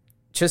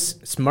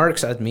just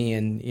smirks at me.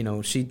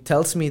 And, she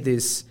tells me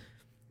this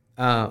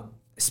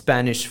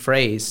Spanish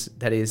phrase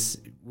that is,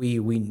 we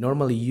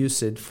normally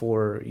use it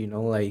for,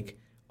 like,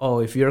 oh,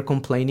 if you're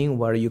complaining,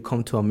 why do you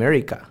come to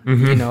America?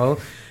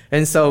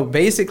 And so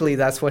basically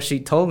that's what she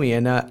told me.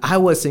 And I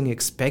wasn't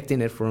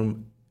expecting it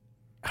from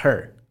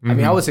her. I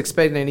mean, I was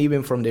expecting it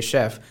even from the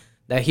chef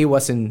that he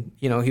wasn't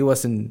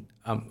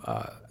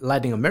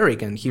Latin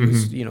American. He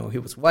was, he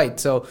was white.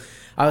 So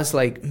I was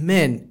like,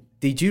 man,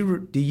 did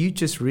you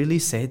just really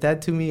say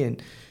that to me?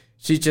 And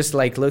she just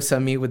like looks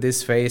at me with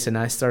this face, and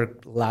I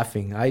start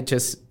laughing. I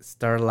just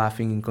start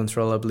laughing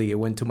uncontrollably. I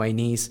went to my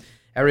knees.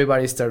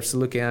 Everybody starts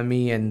looking at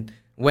me, and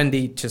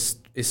Wendy just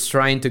is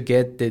trying to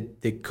get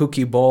the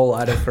cookie bowl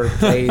out of her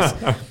place.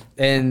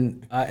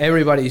 And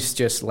everybody's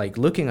just like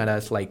looking at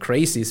us like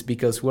crazies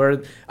because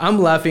I'm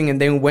laughing, and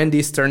then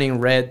Wendy's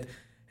turning red.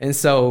 And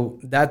so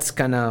that's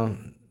kind of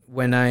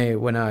when I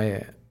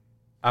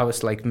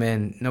was like,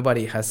 man,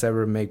 nobody has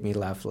ever made me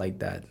laugh like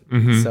that.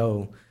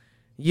 So,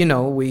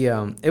 we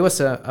it was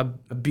a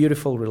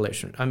beautiful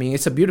relation. I mean,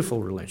 it's a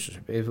beautiful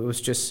relationship. It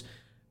was just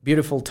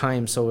beautiful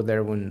times over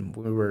there when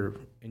we were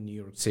in New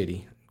York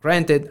City.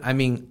 Granted, I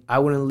mean, I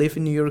wouldn't live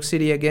in New York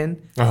City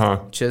again,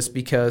 just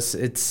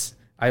because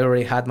I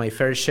already had my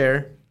fair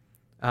share.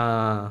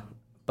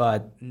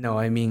 But no,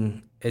 I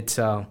mean, it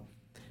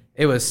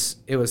was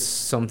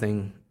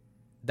something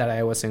that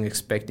I wasn't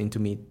expecting to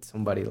meet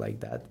somebody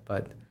like that.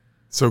 But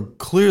so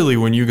clearly,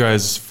 when you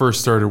guys first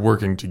started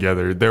working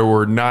together, there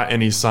were not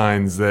any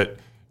signs that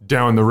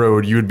down the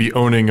road you would be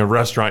owning a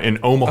restaurant in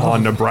Omaha,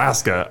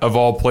 Nebraska, of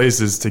all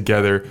places,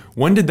 together.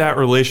 When did that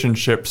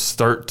relationship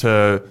start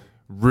to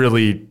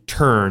really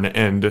turn,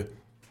 and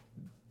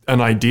an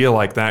idea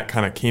like that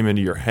kind of came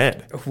into your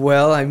head?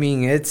 Well, I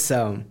mean, it's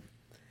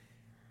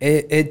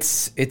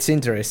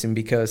interesting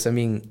because, I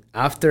mean,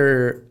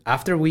 after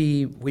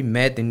we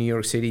met in New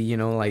York City,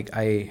 like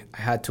I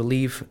had to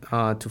leave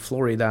to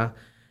Florida,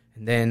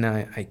 and then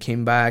I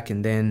came back,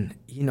 and then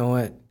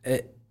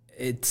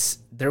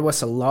there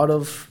was a lot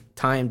of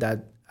time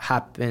that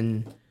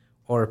happened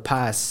or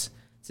passed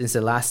since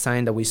the last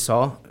time that we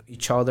saw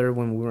each other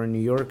when we were in New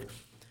York.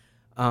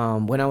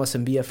 When I was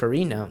in Via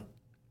Farina,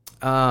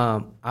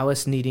 I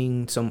was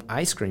needing some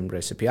ice cream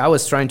recipe. I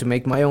was trying to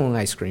make my own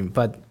ice cream,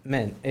 but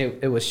man,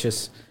 it was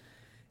just,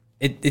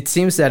 it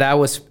seems that I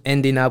was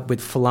ending up with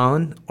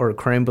flan or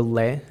creme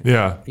brulee,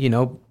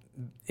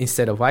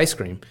 instead of ice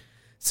cream.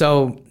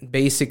 So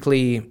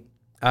basically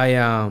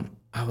I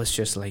was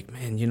just like,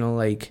 man, who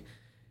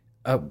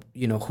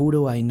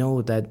do I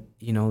know that,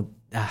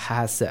 that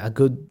has a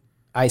good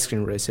ice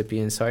cream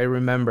recipe? And so I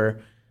remember,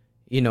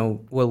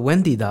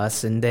 Wendy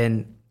does. And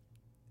then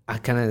I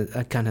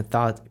kind of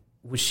thought,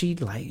 would she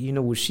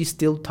would she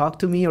still talk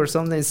to me or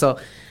something? So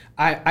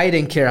I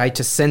didn't care. I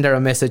just sent her a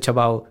message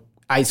about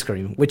ice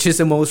cream, which is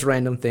the most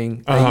random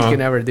thing that you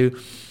can ever do.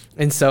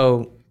 And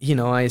so,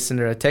 I sent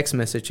her a text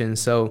message. And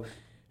so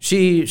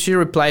she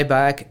replied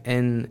back,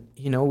 and,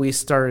 we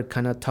started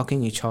kind of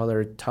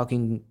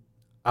talking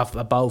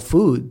about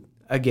food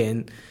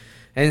again.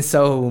 And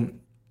so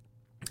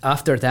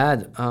after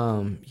that,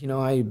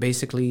 I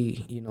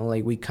basically,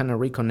 we kind of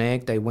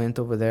reconnect. I went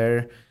over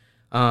there,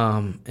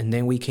 and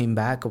then we came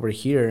back over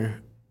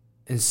here.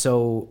 And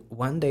so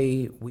one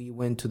day we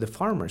went to the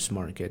farmer's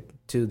market,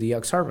 to the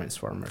Oaks Harvest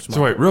farmer's market.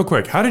 So wait, real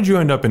quick, how did you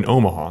end up in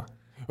Omaha?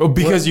 Oh,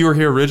 because you were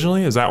here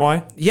originally? Is that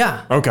why?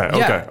 Yeah. Okay.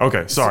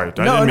 Sorry. I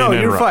didn't mean to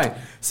you're interrupt. fine.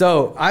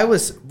 So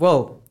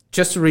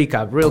just to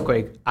recap real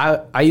quick,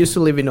 I used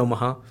to live in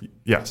Omaha.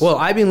 Yes. Well,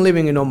 I've been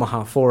living in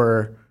Omaha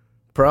for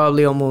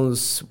probably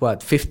almost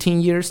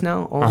 15 years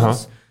now,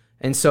 almost.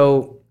 And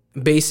so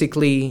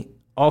basically,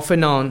 off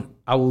and on,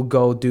 I will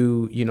go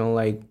do,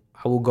 I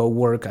will go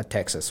work at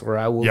Texas, or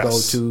I will go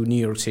to New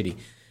York City.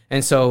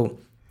 And so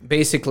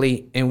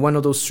basically, in one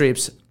of those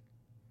trips,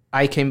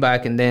 I came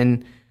back, and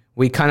then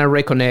we kind of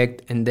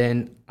reconnect, and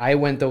then I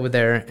went over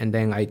there, and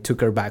then I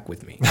took her back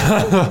with me.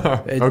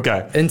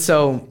 Okay. And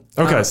so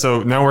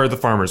So now we're at the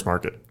farmer's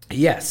market.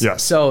 yes.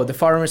 Yes. So the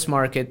farmer's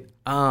market,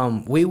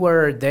 we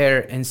were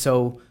there, and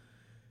so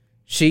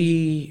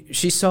she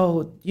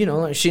saw,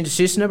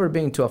 she's never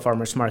been to a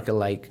farmer's market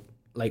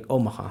like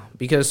Omaha,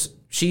 because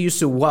she used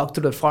to walk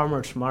to the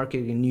farmer's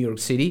market in New York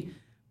City,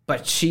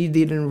 but she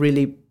didn't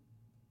really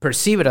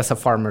perceive it as a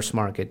farmer's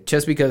market,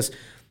 just because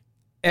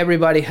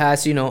everybody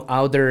has,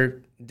 out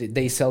there,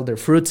 they sell their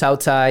fruits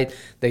outside,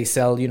 they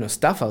sell,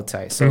 stuff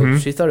outside. So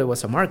she thought it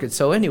was a market.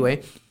 So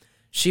anyway,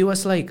 she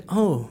was like,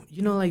 oh,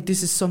 like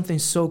this is something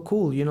so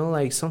cool,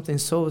 like something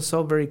so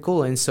very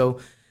cool. And so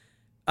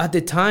at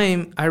the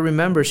time, I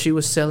remember she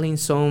was selling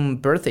some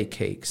birthday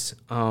cakes.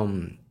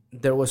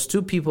 There was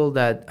 2 people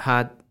that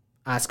had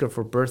asked her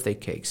for birthday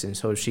cakes. And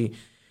so she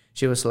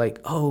was like,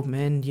 oh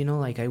man,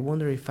 like I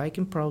wonder if I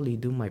can probably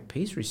do my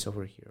pastries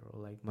over here, or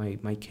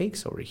like my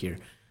cakes over here.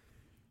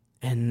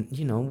 And,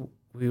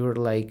 we were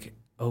like,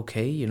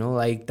 okay,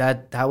 like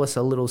that was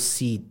a little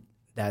seed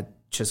that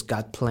just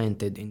got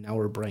planted in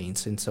our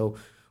brains. And so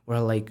we're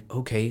like,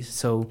 okay,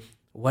 so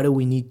what do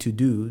we need to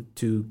do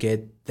to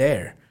get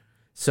there?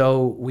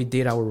 So we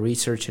did our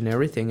research and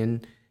everything,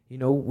 and,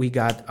 we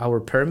got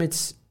our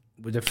permits.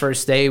 The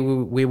first day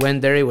we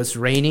went there, it was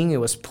raining, it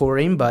was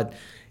pouring, but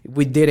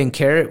we didn't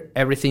care.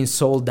 Everything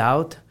sold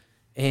out.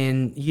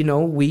 And,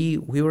 we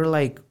were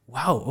like,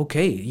 wow,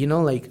 okay,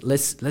 like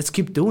let's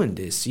keep doing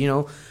this,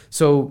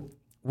 So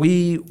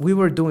we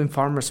were doing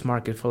farmers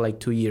market for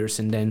like 2 years,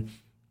 and then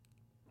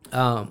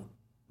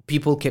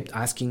people kept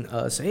asking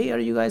us, hey, are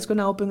you guys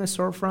gonna open a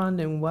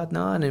storefront and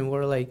whatnot? And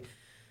we're like,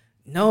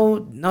 no,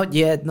 not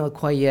yet, not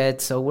quite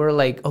yet. So we're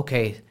like,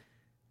 okay,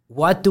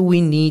 what do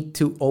we need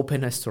to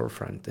open a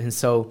storefront? And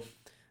so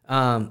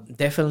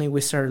definitely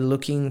we started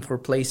looking for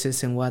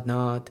places and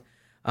whatnot.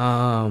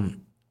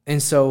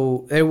 And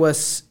so it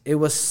was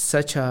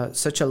such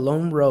a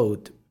long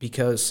road,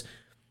 because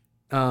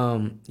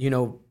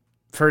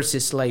first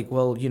it's like,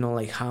 well,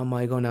 like how am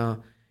I gonna,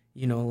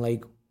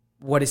 like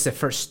what is the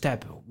first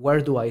step?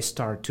 Where do I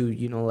start to,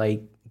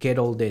 like get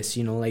all this?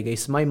 Like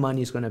is my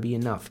money is gonna be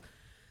enough?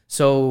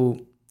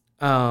 So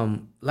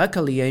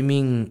luckily, I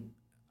mean,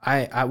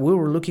 we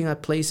were looking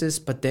at places,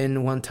 but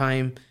then one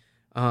time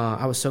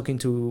I was talking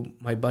to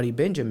my buddy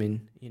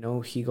Benjamin.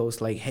 He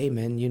goes like, hey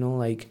man,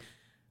 like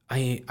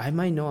I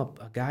might know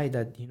a guy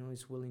that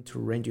is willing to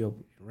rent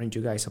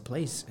you guys a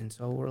place. And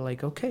so we're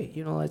like, okay,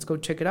 let's go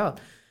check it out.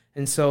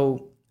 And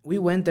so we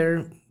went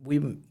there. We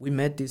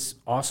met these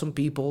awesome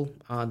people.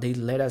 They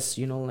let us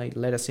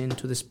let us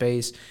into the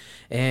space,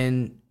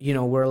 and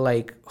we're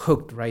like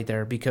hooked right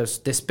there, because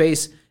the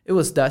space, it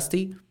was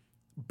dusty,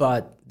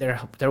 but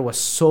there was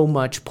so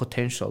much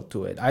potential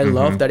to it. I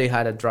love that it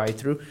had a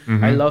drive-through.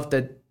 I love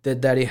that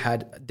it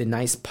had the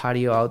nice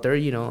patio out there.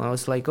 I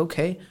was like,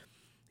 okay.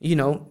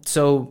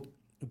 So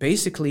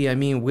basically, I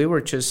mean, we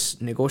were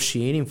just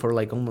negotiating for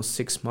like almost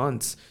 6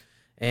 months.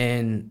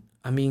 And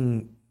I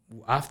mean,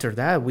 after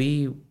that,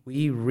 we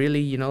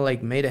really,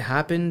 like made it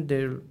happen.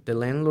 The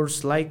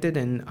landlords liked it,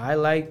 and I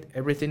liked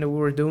everything that we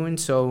were doing.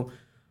 So,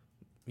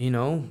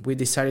 we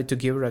decided to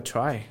give it a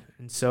try.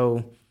 And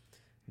so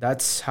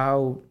that's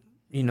how,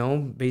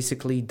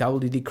 basically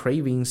WD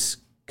Cravings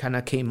kind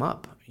of came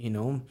up,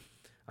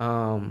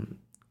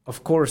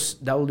 Of course,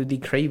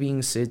 WD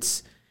Cravings,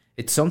 it's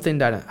something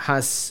that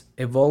has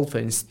evolved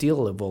and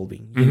still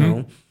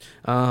evolving,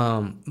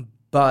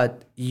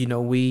 but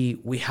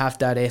we have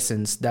that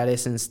essence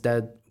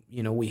that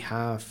we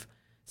have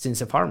since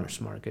the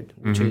farmers market,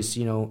 which is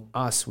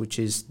us, which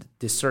is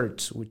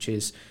desserts, which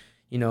is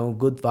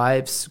good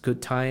vibes,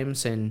 good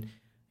times, and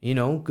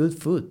good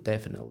food,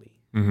 definitely.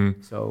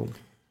 So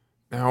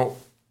now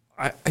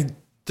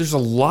there's a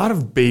lot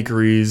of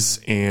bakeries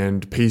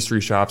and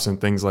pastry shops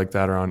and things like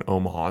that around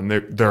Omaha, and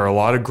there are a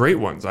lot of great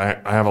ones.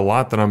 I have a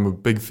lot that I'm a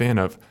big fan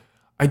of.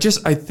 I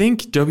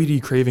think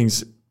WD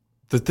Cravings,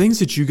 the things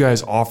that you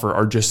guys offer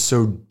are just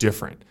so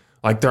different.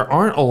 Like, there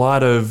aren't a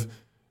lot of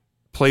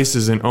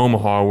places in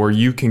Omaha where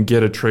you can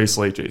get a Tres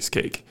Leches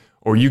cake,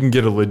 or you can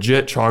get a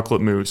legit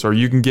chocolate mousse, or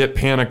you can get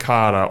panna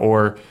cotta,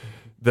 or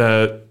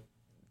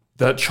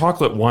that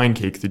chocolate wine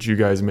cake that you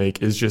guys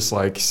make is just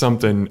like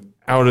something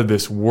out of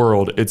this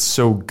world. It's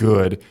so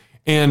good.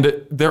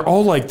 And they're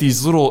all like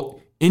these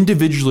little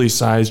individually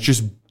sized,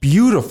 just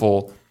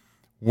beautiful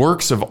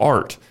works of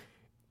art.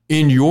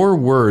 In your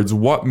words,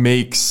 what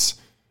makes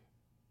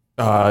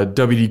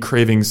WD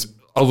Cravings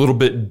a little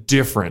bit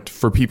different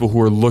for people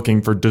who are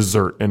looking for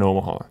dessert in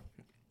Omaha?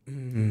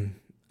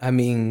 I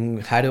mean,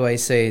 how do I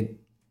say it?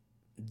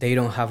 They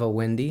don't have a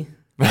Wendy.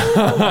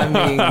 I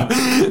mean,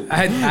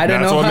 I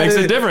don't know. That's what makes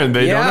it different.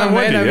 They don't have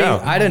Wendy.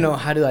 I don't know,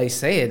 how do I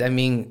say it? I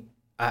mean,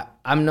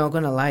 I'm not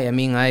gonna lie. I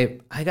mean, I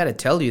gotta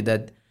tell you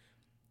that,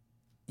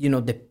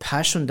 the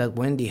passion that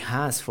Wendy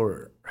has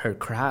for her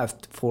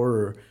craft,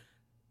 for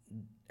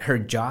her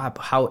job,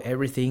 how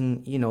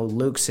everything,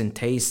 looks and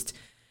tastes,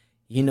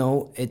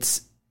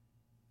 it's,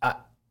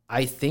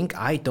 I think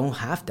I don't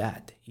have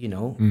that, you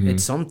know.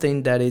 It's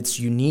something that it's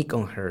unique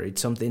on her.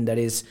 It's something that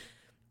is,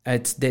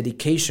 it's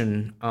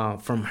dedication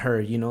from her,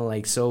 you know,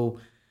 like, so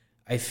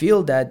I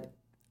feel that,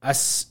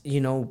 as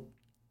you know,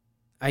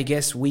 I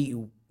guess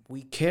we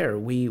care,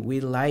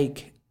 we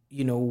like,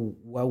 you know,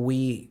 what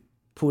we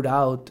put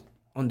out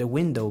on the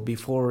window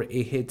before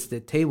it hits the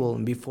table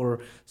and before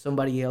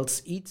somebody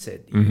else eats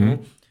it, you know.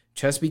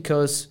 Just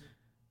because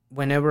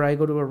whenever I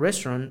go to a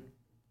restaurant,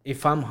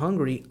 if I'm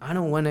hungry, I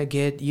don't want to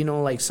get, you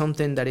know, like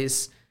something that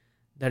is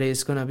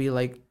gonna be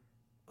like,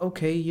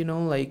 okay, you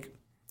know, like,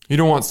 you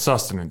don't want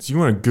sustenance. You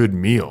want a good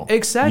meal.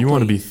 Exactly. You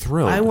want to be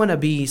thrilled. I want to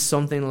be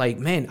something like,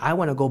 man, I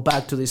want to go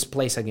back to this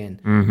place again.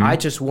 I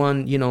just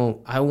want, you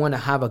know, I want to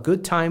have a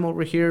good time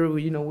over here,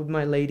 you know, with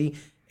my lady,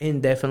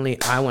 and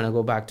definitely I want to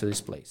go back to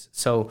this place.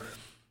 So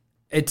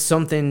it's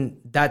something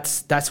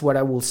that's what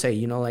I will say,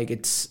 you know, like,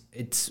 it's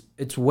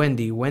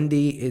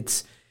Wendy.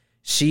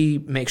 She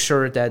makes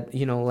sure that,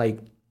 you know, like,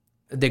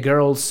 the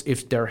girls,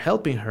 if they're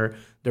helping her,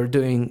 they're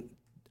doing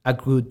a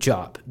good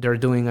job. They're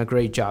doing a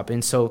great job.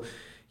 And so,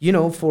 you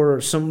know,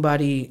 for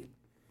somebody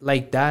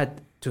like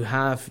that to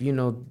have, you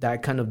know,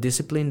 that kind of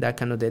discipline, that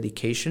kind of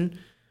dedication,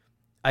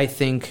 I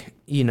think,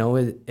 you know,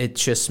 it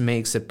just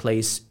makes a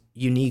place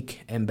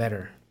unique and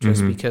better,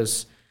 just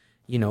because,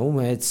 you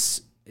know,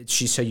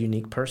 she's a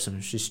unique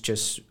person. She's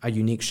just a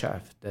unique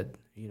chef that,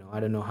 you know, I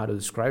don't know how to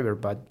describe her,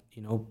 but,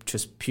 you know,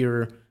 just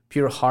pure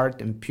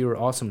heart and pure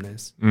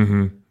awesomeness.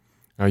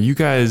 Now, you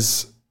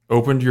guys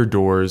opened your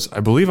doors, I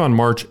believe, on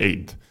March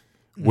 8th,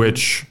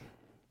 which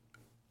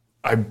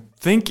I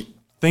think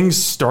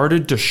things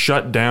started to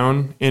shut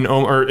down in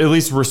Omaha, or at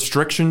least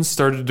restrictions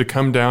started to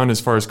come down as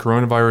far as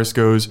coronavirus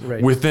goes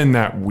within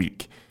that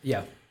week.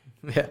 Yeah.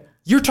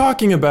 You're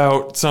talking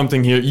about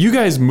something here. You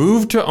guys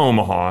moved to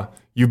Omaha.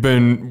 You've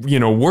been, you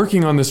know,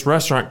 working on this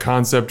restaurant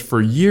concept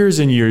for years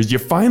and years. You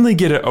finally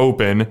get it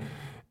open.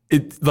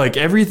 It, like,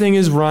 everything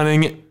is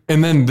running,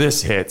 and then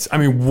this hits. I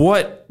mean,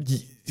 what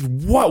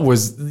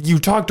was, you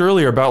talked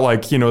earlier about,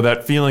 like, you know,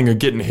 that feeling of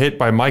getting hit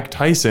by Mike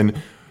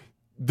Tyson.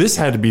 This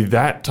had to be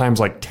that times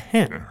like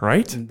 10,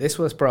 right? This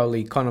was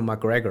probably Conor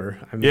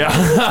McGregor. I mean,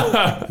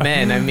 yeah.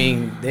 Man, I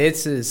mean,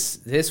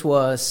 this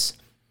was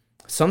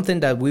something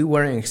that we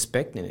weren't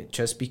expecting it,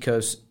 just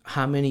because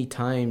how many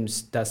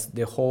times does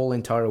the whole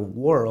entire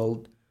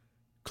world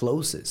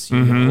closes,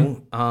 you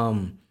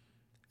know?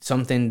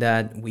 Something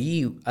that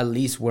we at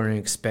least weren't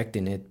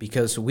expecting it,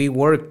 because we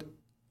worked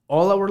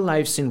all our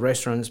lives in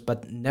restaurants,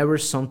 but never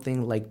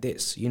something like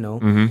this, you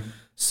know?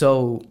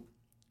 So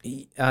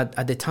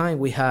at the time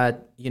we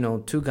had, you know,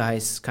 two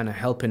guys kind of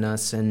helping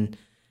us, and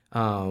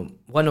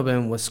one of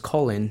them was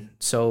Colin.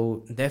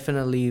 So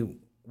definitely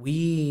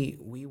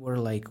we were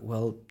like,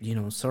 well, you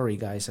know, sorry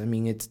guys, I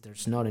mean,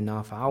 there's not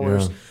enough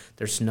hours,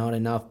 there's not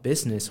enough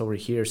business over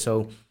here.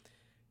 So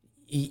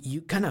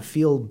you kind of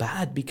feel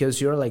bad,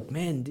 because you're like,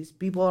 man, these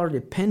people are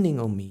depending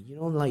on me, you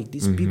know, like,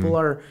 these people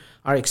are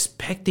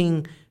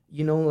expecting,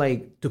 you know,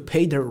 like, to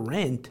pay their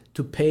rent,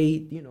 to pay,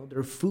 you know,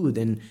 their food.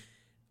 And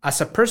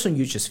as a person,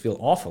 you just feel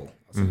awful.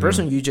 As a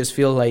person, you just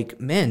feel like,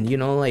 man, you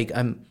know, like,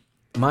 I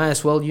might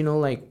as well, you know,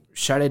 like,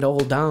 shut it all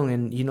down.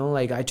 And, you know,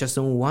 like, I just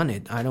don't want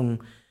it. I don't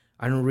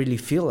really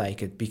feel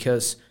like it,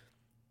 because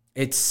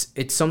it's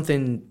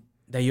something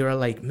that you're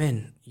like,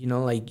 man, you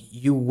know, like,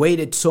 you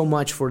waited so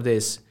much for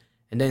this,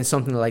 and then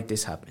something like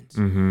this happens.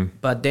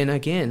 But then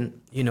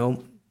again, you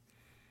know,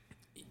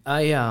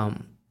 I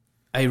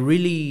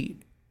really,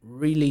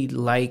 really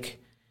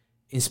like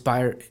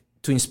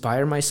to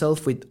inspire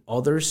myself with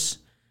others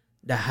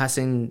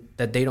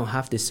that they don't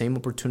have the same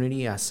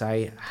opportunity as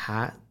I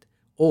had,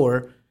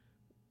 or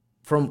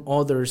from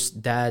others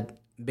that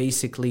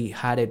basically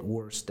had it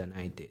worse than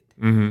I did.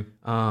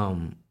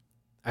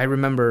 I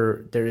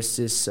remember there is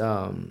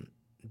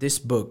this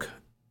book,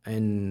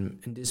 and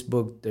in this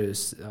book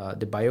there's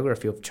the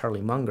biography of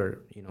Charlie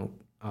Munger. You know,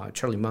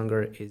 Charlie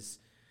Munger is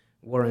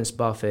Warren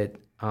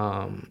Buffett,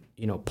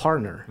 you know,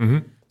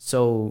 partner.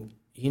 So,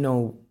 you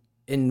know,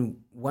 in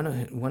one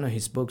of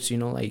his books, you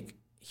know, like,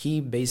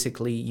 he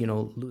basically, you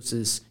know,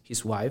 loses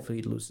his wife.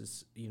 He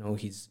loses, you know,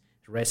 his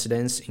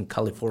residence in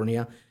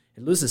California.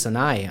 He loses an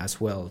eye as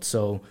well.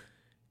 So,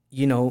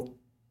 you know,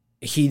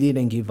 he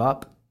didn't give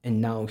up, and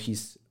now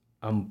he's,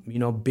 you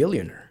know,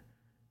 billionaire.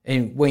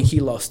 And when he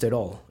lost it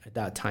all at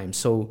that time.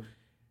 So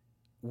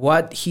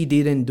what he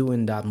didn't do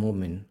in that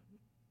moment,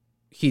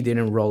 he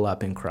didn't roll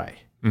up and cry.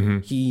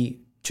 He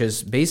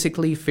just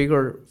basically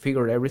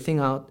figured everything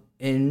out,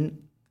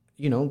 and,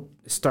 you know,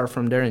 start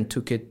from there, and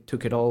took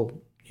it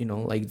all, you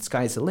know, like, the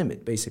sky's the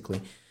limit,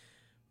 basically.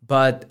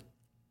 But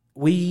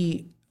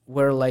we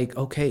were like,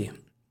 okay,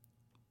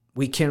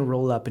 we can't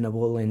roll up in a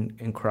ball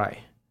and cry.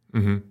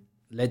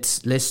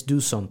 Let's do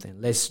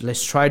something.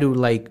 Let's try to,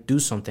 like, do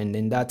something.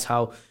 And that's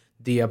how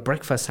the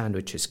breakfast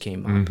sandwiches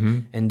came up,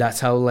 and that's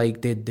how,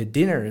 like, the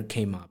dinner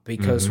came up,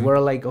 because we're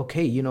like,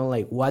 okay, you know,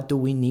 like, what do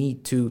we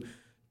need to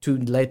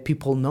let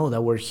people know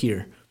that we're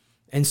here?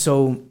 And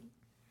so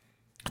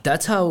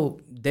that's how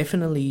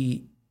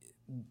definitely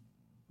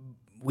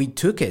we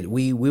took it.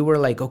 We were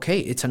like, okay,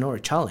 it's another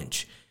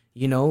challenge.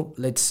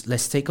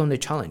 let's take on the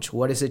challenge.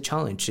 What is the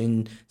challenge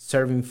in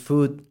serving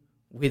food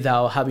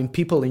without having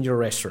people in your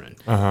restaurant?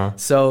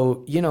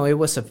 So, it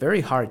was a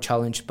very hard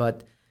challenge,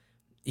 but,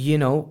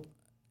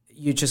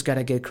 you just got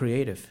to get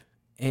creative.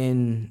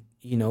 And,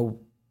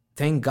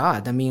 thank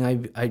God. I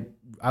mean,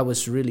 I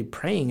was really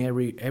praying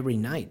every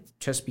night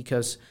just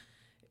because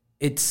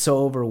it's so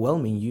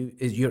overwhelming.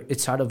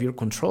 It's out of your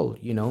control,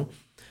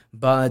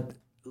 But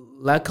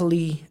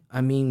luckily,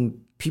 I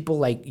mean, people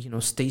like,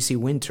 Stacy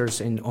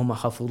Winters and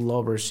Omaha Food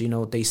Lovers,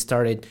 they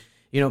started,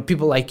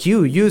 people like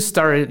you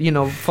started,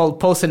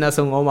 posting us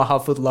on Omaha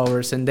Food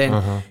Lovers. And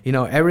then,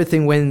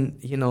 everything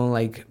went,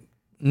 like,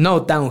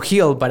 not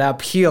downhill, but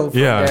uphill from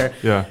there.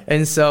 Yeah.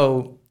 And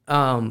so,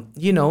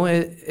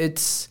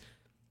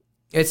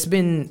 it's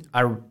been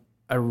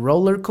a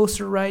roller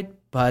coaster ride,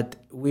 but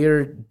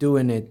we're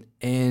doing it.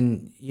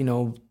 And,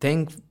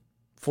 thank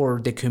for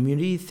the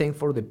community, thank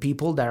for the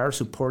people that are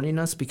supporting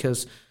us,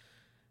 because,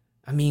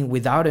 I mean,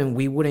 without them,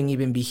 we wouldn't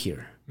even be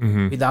here.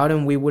 Without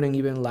them, we wouldn't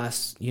even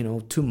last,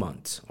 2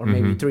 months or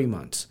maybe 3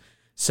 months.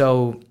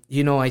 So,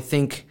 I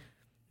think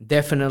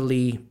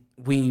definitely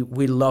we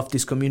love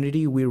this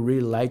community. We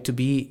really like to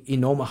be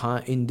in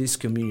Omaha in this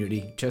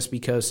community, just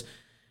because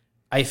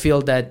I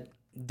feel that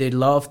the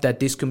love that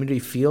this community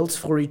feels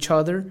for each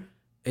other,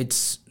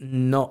 it's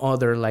no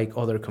other like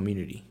other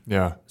community.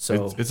 Yeah.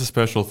 So it's a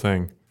special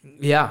thing.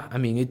 Yeah. I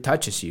mean, it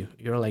touches you.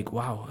 You're like,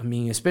 wow. I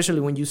mean, especially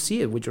when you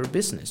see it with your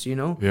business,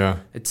 Yeah.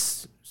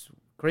 It's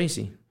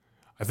crazy.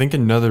 I think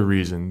another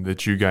reason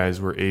that you guys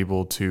were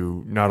able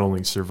to not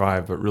only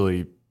survive, but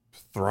really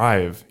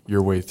thrive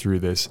your way through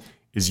this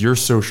is your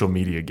social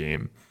media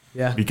game.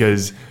 Yeah.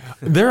 Because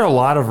there are a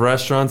lot of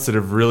restaurants that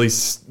have really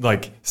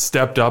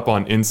stepped up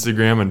on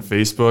Instagram and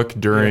Facebook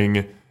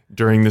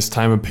during this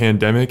time of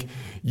pandemic.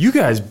 You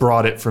guys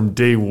brought it from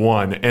day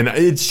one, and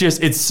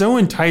it's so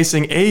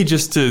enticing.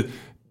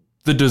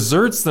 The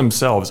desserts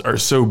themselves are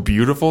so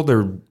beautiful.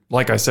 They're,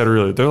 like I said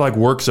earlier, they're like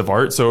works of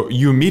art. So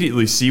you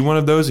immediately see one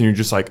of those and you're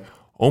just like,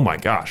 oh my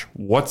gosh,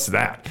 what's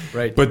that?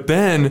 Right. But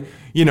then,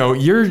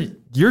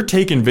 you're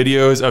taking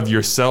videos of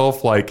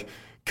yourself like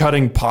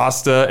cutting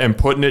pasta and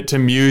putting it to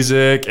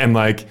music, and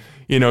like,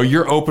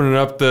 you're opening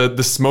up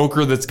the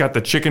smoker that's got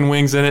the chicken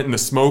wings in it and the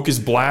smoke is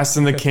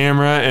blasting the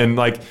camera, and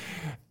like,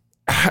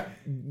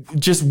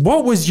 just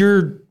what was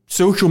your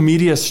social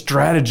media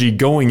strategy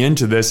going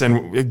into this,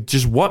 and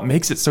just what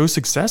makes it so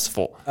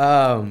successful?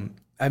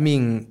 I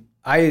mean,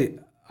 I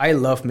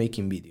love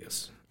making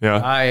videos. Yeah.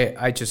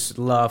 I just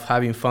love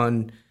having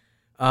fun,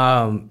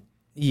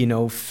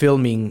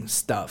 filming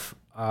stuff.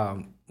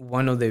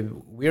 One of the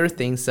weird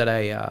things that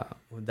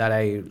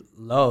I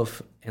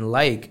love and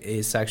like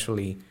is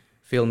actually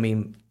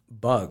filming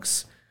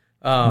bugs.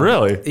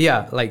 Really?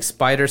 Yeah, like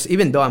spiders,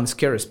 even though I'm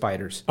scared of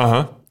spiders.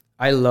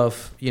 I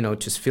love,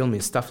 just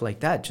filming stuff like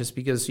that, just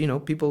because,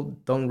 people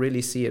don't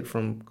really see it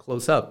from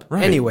close up.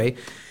 Right. Anyway,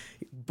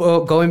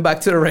 but going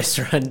back to the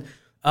restaurant,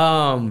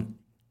 I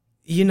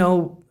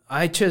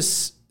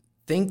just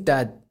think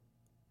that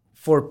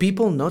for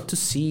people not to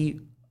see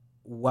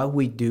what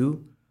we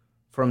do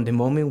from the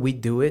moment we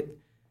do it,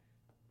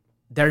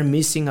 they're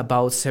missing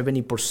about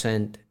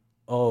 70%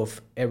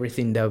 of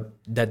everything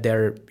that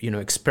they're,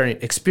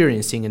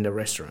 experiencing in the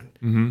restaurant.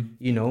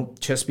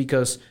 Just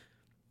because,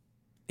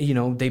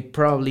 they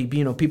probably,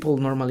 people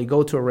normally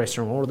go to a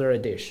restaurant, order a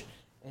dish,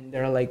 and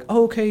they're like,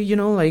 oh, okay,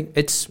 like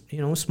it's,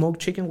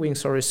 smoked chicken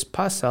wings or it's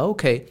pasta.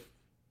 Okay.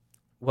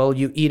 Well,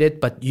 you eat it,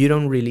 but you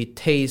don't really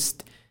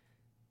taste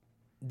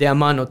the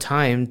amount of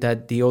time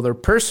that the other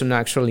person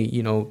actually,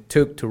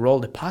 took to roll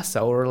the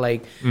pasta, or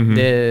like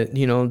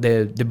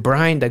the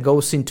brine that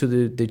goes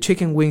into the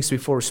chicken wings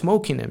before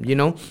smoking them,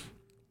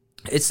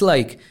 It's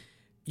like,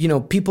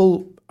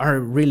 people are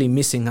really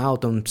missing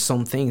out on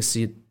some things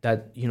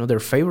that, their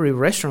favorite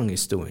restaurant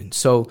is doing.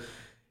 So,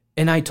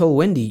 and I told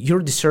Wendy,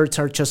 your desserts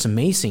are just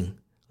amazing.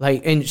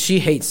 Like, and she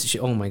hates,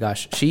 oh my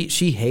gosh,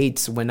 she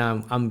hates when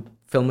I'm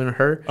filming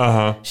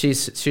her.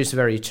 She's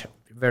very,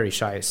 very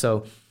shy.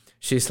 So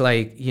she's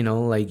like,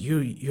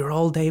 you're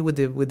all day with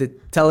the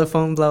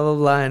telephone, blah, blah,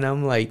 blah. And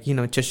I'm like,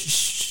 just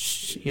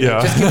shh,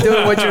 just keep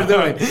doing what you're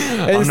doing.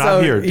 And I'm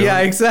not here. Yeah,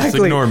 exactly.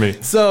 Just ignore me.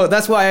 So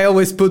that's why I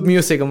always put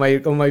music on my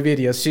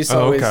videos. She's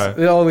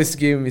always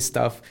giving me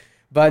stuff.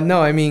 But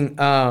no, I mean,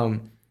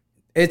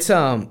 it's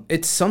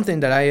something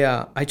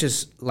that I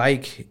just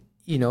like,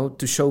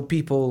 to show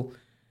people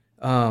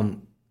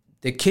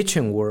the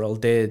kitchen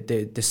world,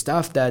 the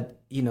stuff that,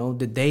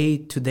 the day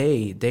to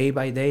day, day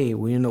by day,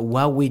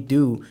 what we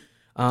do,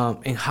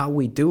 and how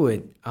we do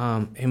it,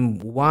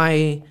 and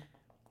why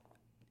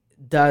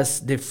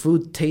does the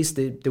food taste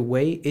the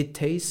way it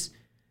tastes.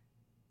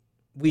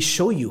 We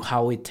show you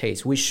how it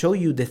tastes. We show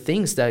you the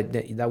things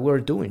that we're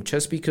doing,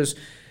 just because,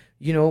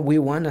 we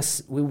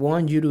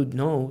want you to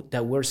know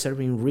that we're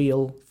serving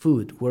real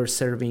food. We're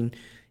serving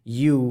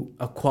you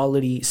a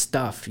quality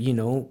stuff,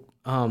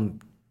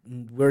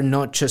 we're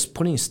not just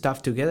putting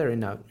stuff together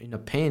in a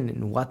pan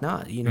and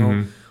whatnot,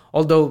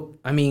 Although,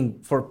 I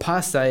mean, for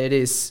pasta, it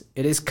is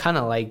kind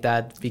of like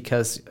that,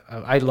 because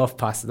I love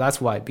pasta.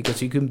 That's why,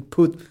 because you can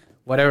put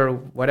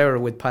whatever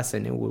with pasta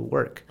and it will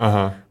work.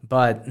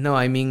 But no,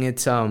 I mean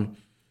it's some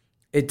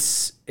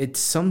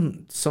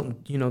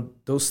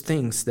those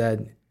things that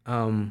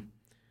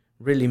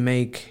really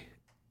make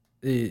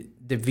the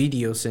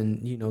videos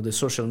and the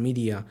social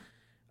media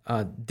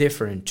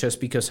different,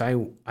 just because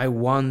I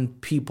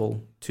want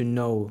people to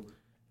know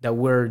that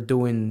we're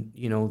doing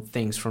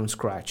things from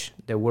scratch,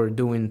 that we're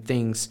doing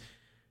things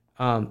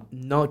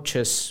not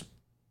just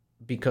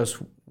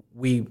because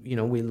we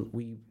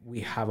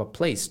have a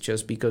place,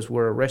 just because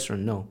we're a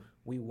restaurant. No,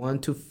 we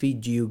want to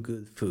feed you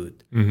good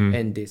food,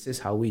 and this is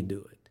how we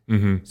do it.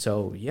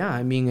 So yeah,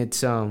 I mean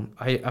it's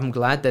I'm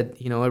glad that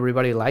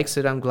everybody likes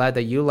it. I'm glad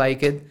that you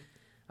like it.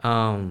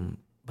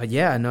 But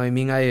yeah, no, I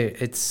mean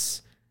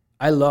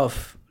I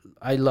love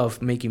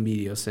making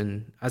videos,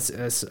 and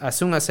as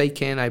soon as I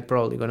can, I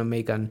probably gonna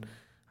make a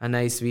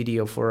nice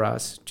video for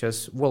us,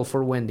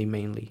 for Wendy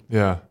mainly.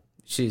 Yeah,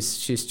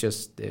 she's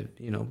just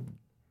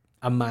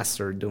a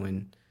master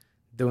doing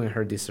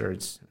her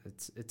desserts.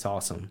 It's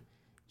awesome.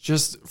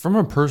 Just from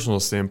a personal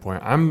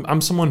standpoint,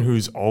 I'm someone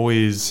who's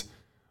always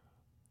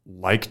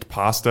liked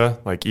pasta,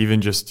 like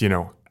even just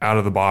out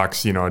of the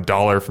box,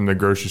 $1 from the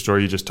grocery store,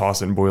 you just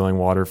toss it in boiling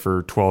water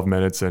for 12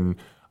 minutes, and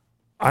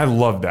I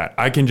love that.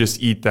 I can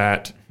just eat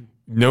that,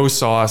 no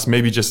sauce,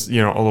 maybe just a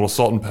little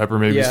salt and pepper,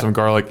 maybe some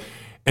garlic.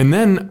 And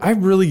then I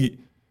really,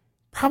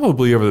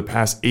 probably over the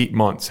past 8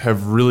 months,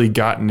 have really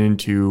gotten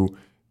into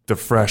the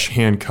fresh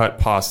hand-cut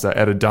pasta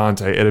at a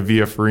Dante, at a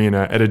Via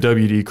Farina, at a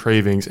WD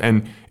Cravings,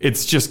 and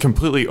it's just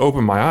completely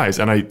opened my eyes.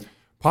 And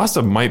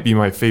pasta might be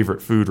my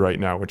favorite food right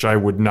now, which I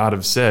would not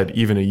have said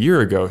even a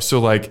year ago.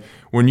 So like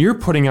when you're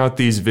putting out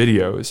these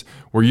videos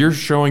where you're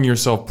showing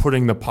yourself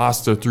putting the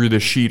pasta through the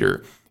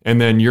sheeter,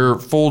 and then you're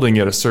folding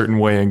it a certain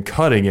way and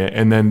cutting it,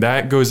 and then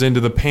that goes into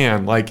the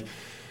pan, like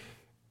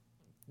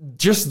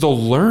just the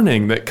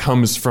learning that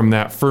comes from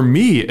that, for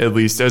me at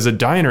least as a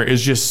diner,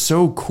 is just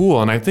so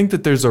cool. And I think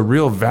that there's a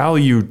real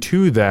value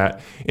to that.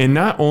 And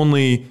not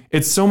only,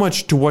 it's so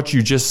much to what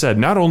you just said,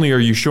 not only are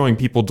you showing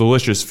people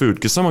delicious food,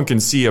 because someone can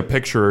see a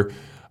picture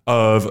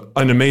of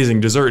an amazing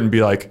dessert and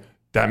be like,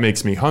 that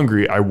makes me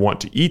hungry, I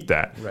want to eat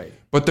that. Right.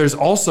 But there's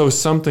also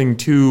something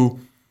to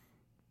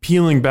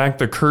peeling back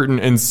the curtain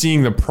and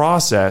seeing the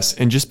process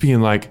and just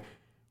being like,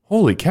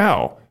 holy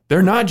cow,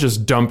 they're not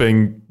just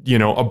dumping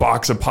a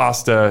box of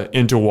pasta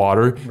into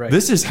water. Right.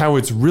 This is how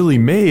it's really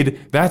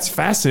made. That's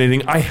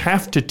fascinating. I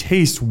have to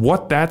taste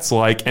what that's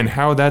like and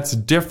how that's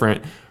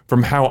different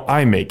from how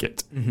I make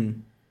it.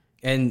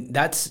 And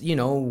that's,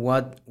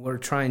 what we're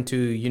trying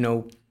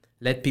to,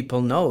 let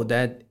people know,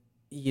 that,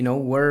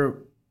 we're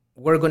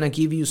going to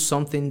give you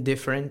something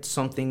different,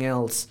 something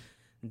else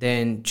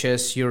than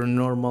just your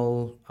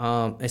normal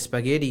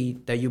spaghetti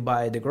that you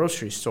buy at the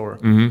grocery store.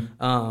 We're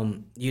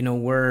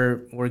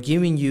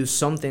giving you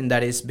something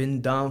that has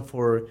been done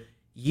for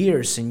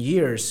years and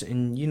years,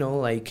 and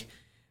like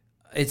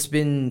it's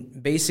been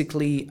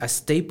basically a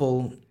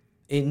staple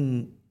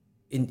in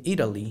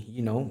Italy.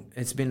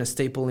 It's been a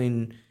staple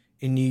in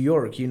New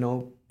York.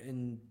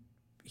 And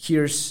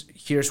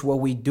here's what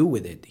we do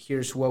with it.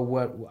 Here's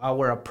what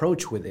our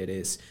approach with it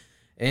is,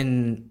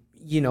 and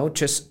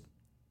just.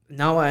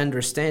 Now I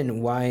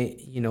understand why,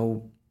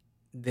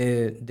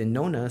 the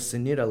nonas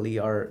in Italy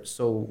are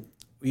so,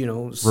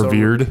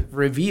 revered.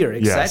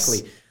 Exactly.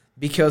 Yes.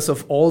 Because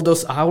of all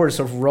those hours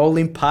of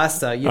rolling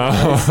pasta,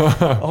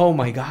 oh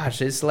my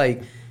gosh, it's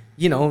like,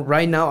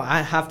 right now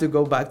I have to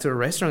go back to a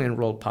restaurant and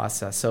roll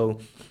pasta. So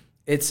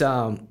it's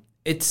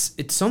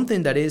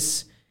something that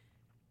is,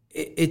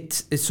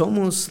 it's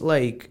almost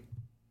like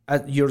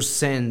at your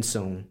zen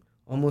zone,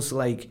 almost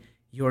like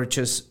you're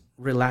just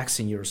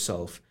relaxing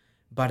yourself.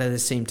 But at the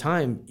same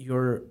time,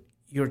 you're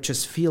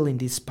just feeling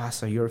this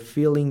pasta. You're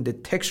feeling the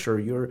texture.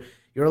 You're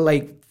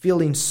like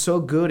feeling so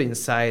good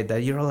inside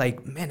that you're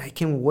like, man, I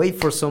can't wait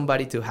for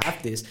somebody to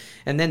have this.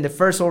 And then the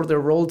first order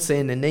rolls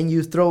in, and then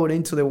you throw it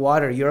into the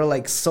water. You're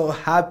like so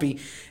happy,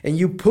 and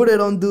you put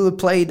it onto the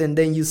plate, and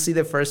then you see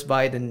the first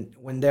bite. And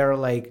when they're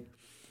like,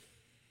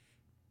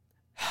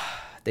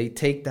 they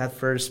take that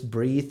first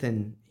breath,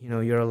 and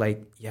you're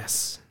like,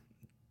 yes.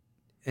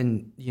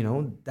 And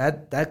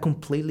that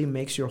completely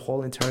makes your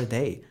whole entire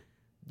day.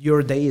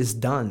 Your day is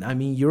done. I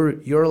mean,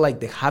 you're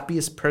like the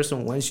happiest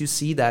person once you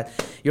see that.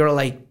 You're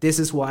like, this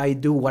is why I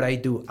do what I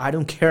do. I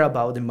don't care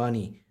about the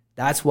money.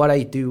 That's what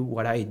I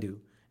do,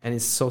 and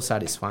it's so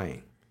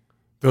satisfying.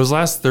 Those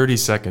last 30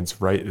 seconds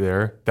right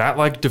there, that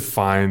like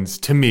defines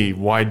to me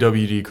why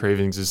WD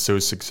Cravings is so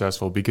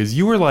successful, because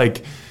you were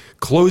like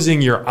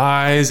closing your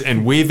eyes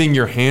and waving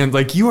your hand,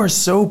 like you are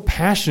so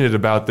passionate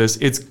about this.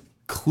 It's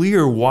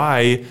clear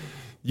why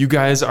you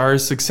guys are a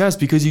success,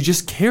 because you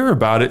just care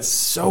about it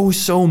so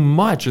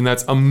much, and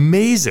that's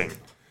amazing.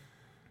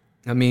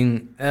 I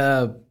mean,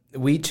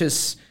 we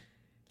just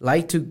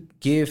like to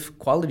give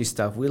quality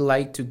stuff. We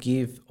like to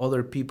give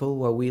other people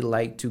what we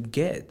like to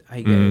get,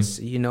 I guess,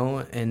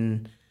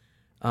 and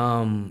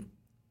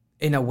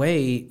in a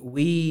way,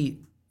 we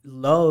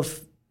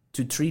love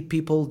to treat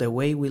people the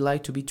way we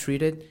like to be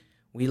treated.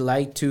 We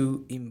like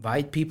to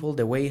invite people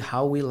the way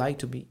how we like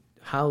to be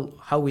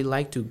how we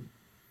like to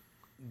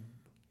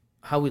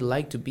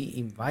be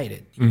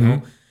invited, you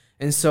know.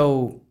 And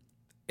so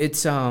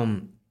it's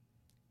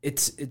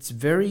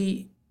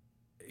very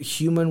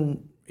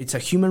human. It's a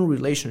human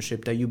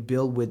relationship that you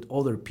build with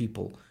other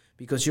people,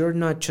 because you're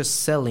not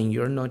just selling,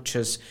 you're not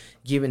just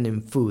giving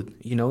them food,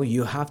 you know.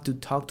 You have to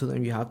talk to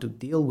them, you have to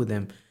deal with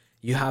them,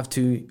 you have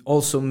to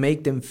also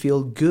make them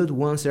feel good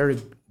once they're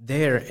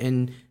there,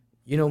 and,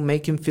 you know,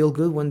 make them feel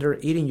good when they're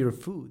eating your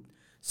food.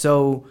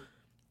 So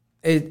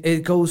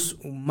it goes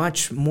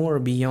much more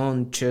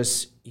beyond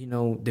just, you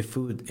know, the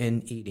food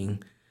and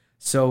eating.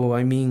 So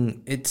I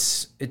mean,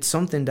 it's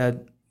something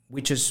that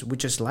we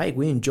just like,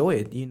 we enjoy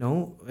it, you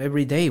know.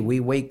 Every day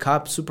we wake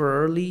up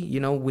super early, you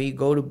know, we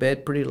go to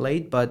bed pretty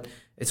late, but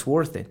it's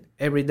worth it.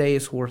 Every day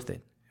is worth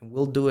it, and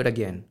we'll do it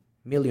again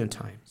a million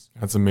times.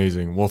 That's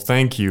amazing. Well,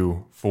 thank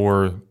you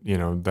for, you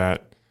know,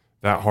 that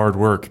hard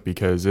work,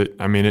 because it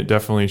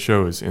definitely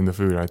shows in the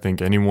food. I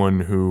think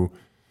anyone who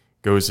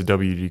goes to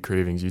WD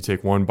Cravings, you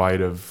take one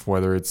bite of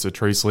whether it's a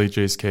Tres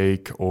Leches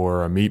cake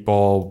or a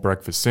meatball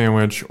breakfast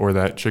sandwich or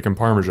that chicken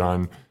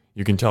parmesan,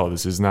 you can tell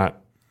this is not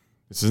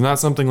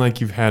something like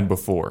you've had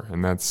before,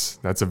 and that's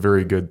a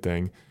very good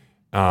thing.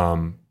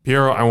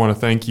 Piero, I want to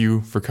thank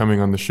you for coming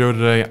on the show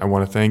today. I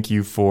want to thank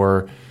you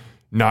for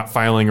not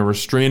filing a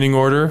restraining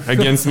order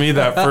against me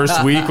that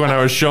first week when I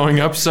was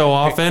showing up so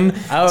often,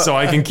 so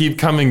I can keep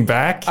coming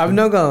back. I'm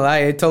not gonna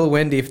lie, I told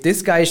Wendy, if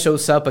this guy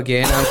shows up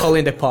again, I'm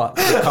calling the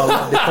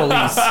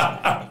police,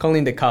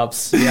 calling the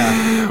cops.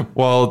 Yeah.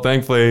 Well,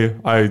 thankfully,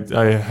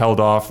 I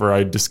held off, or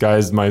I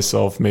disguised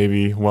myself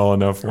maybe well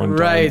enough one time.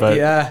 Right, but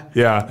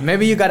yeah.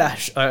 Maybe you got a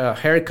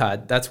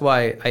haircut. That's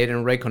why I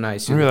didn't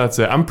recognize you. Maybe that's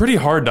it. I'm pretty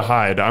hard to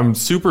hide. I'm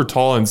super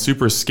tall and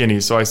super skinny,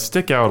 so I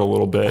stick out a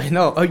little bit. I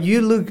know. Oh, you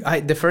look,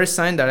 the first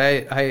time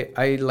that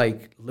I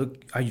like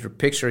look at your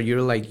picture,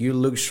 you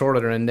look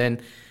shorter, and then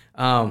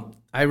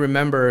I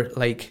remember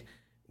like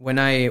when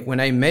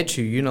I met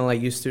you, you know,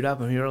 like you stood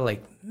up and you were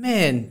like,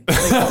 man, like,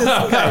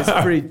 this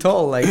guy's pretty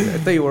tall. Like I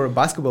thought you were a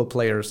basketball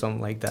player or something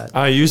like that.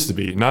 I used to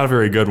be, not a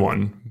very good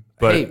one,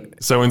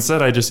 but so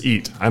instead I just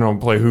eat. I don't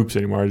play hoops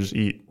anymore. I just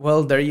eat.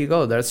 Well, there you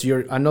go. That's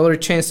another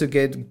chance to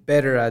get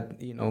better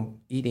at, you know,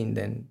 eating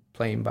than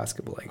playing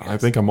basketball, I guess. I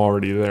think I'm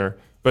already there.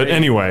 But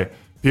anyway,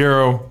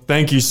 Piero,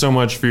 thank you so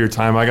much for your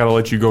time. I got to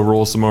let you go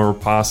roll some more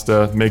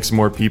pasta, make some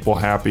more people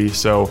happy.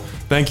 So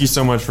thank you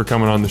so much for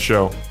coming on the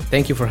show.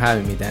 Thank you for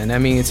having me, Dan. I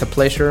mean, it's a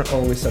pleasure,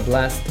 always a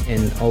blast,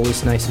 and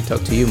always nice to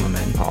talk to you, my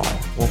man. Oh,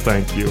 well,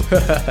 thank you.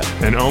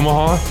 And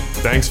Omaha,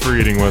 thanks for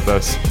eating with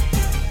us.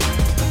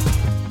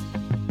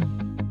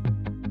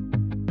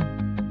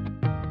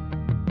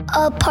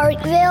 A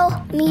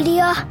Parkville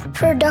Media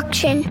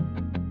Production.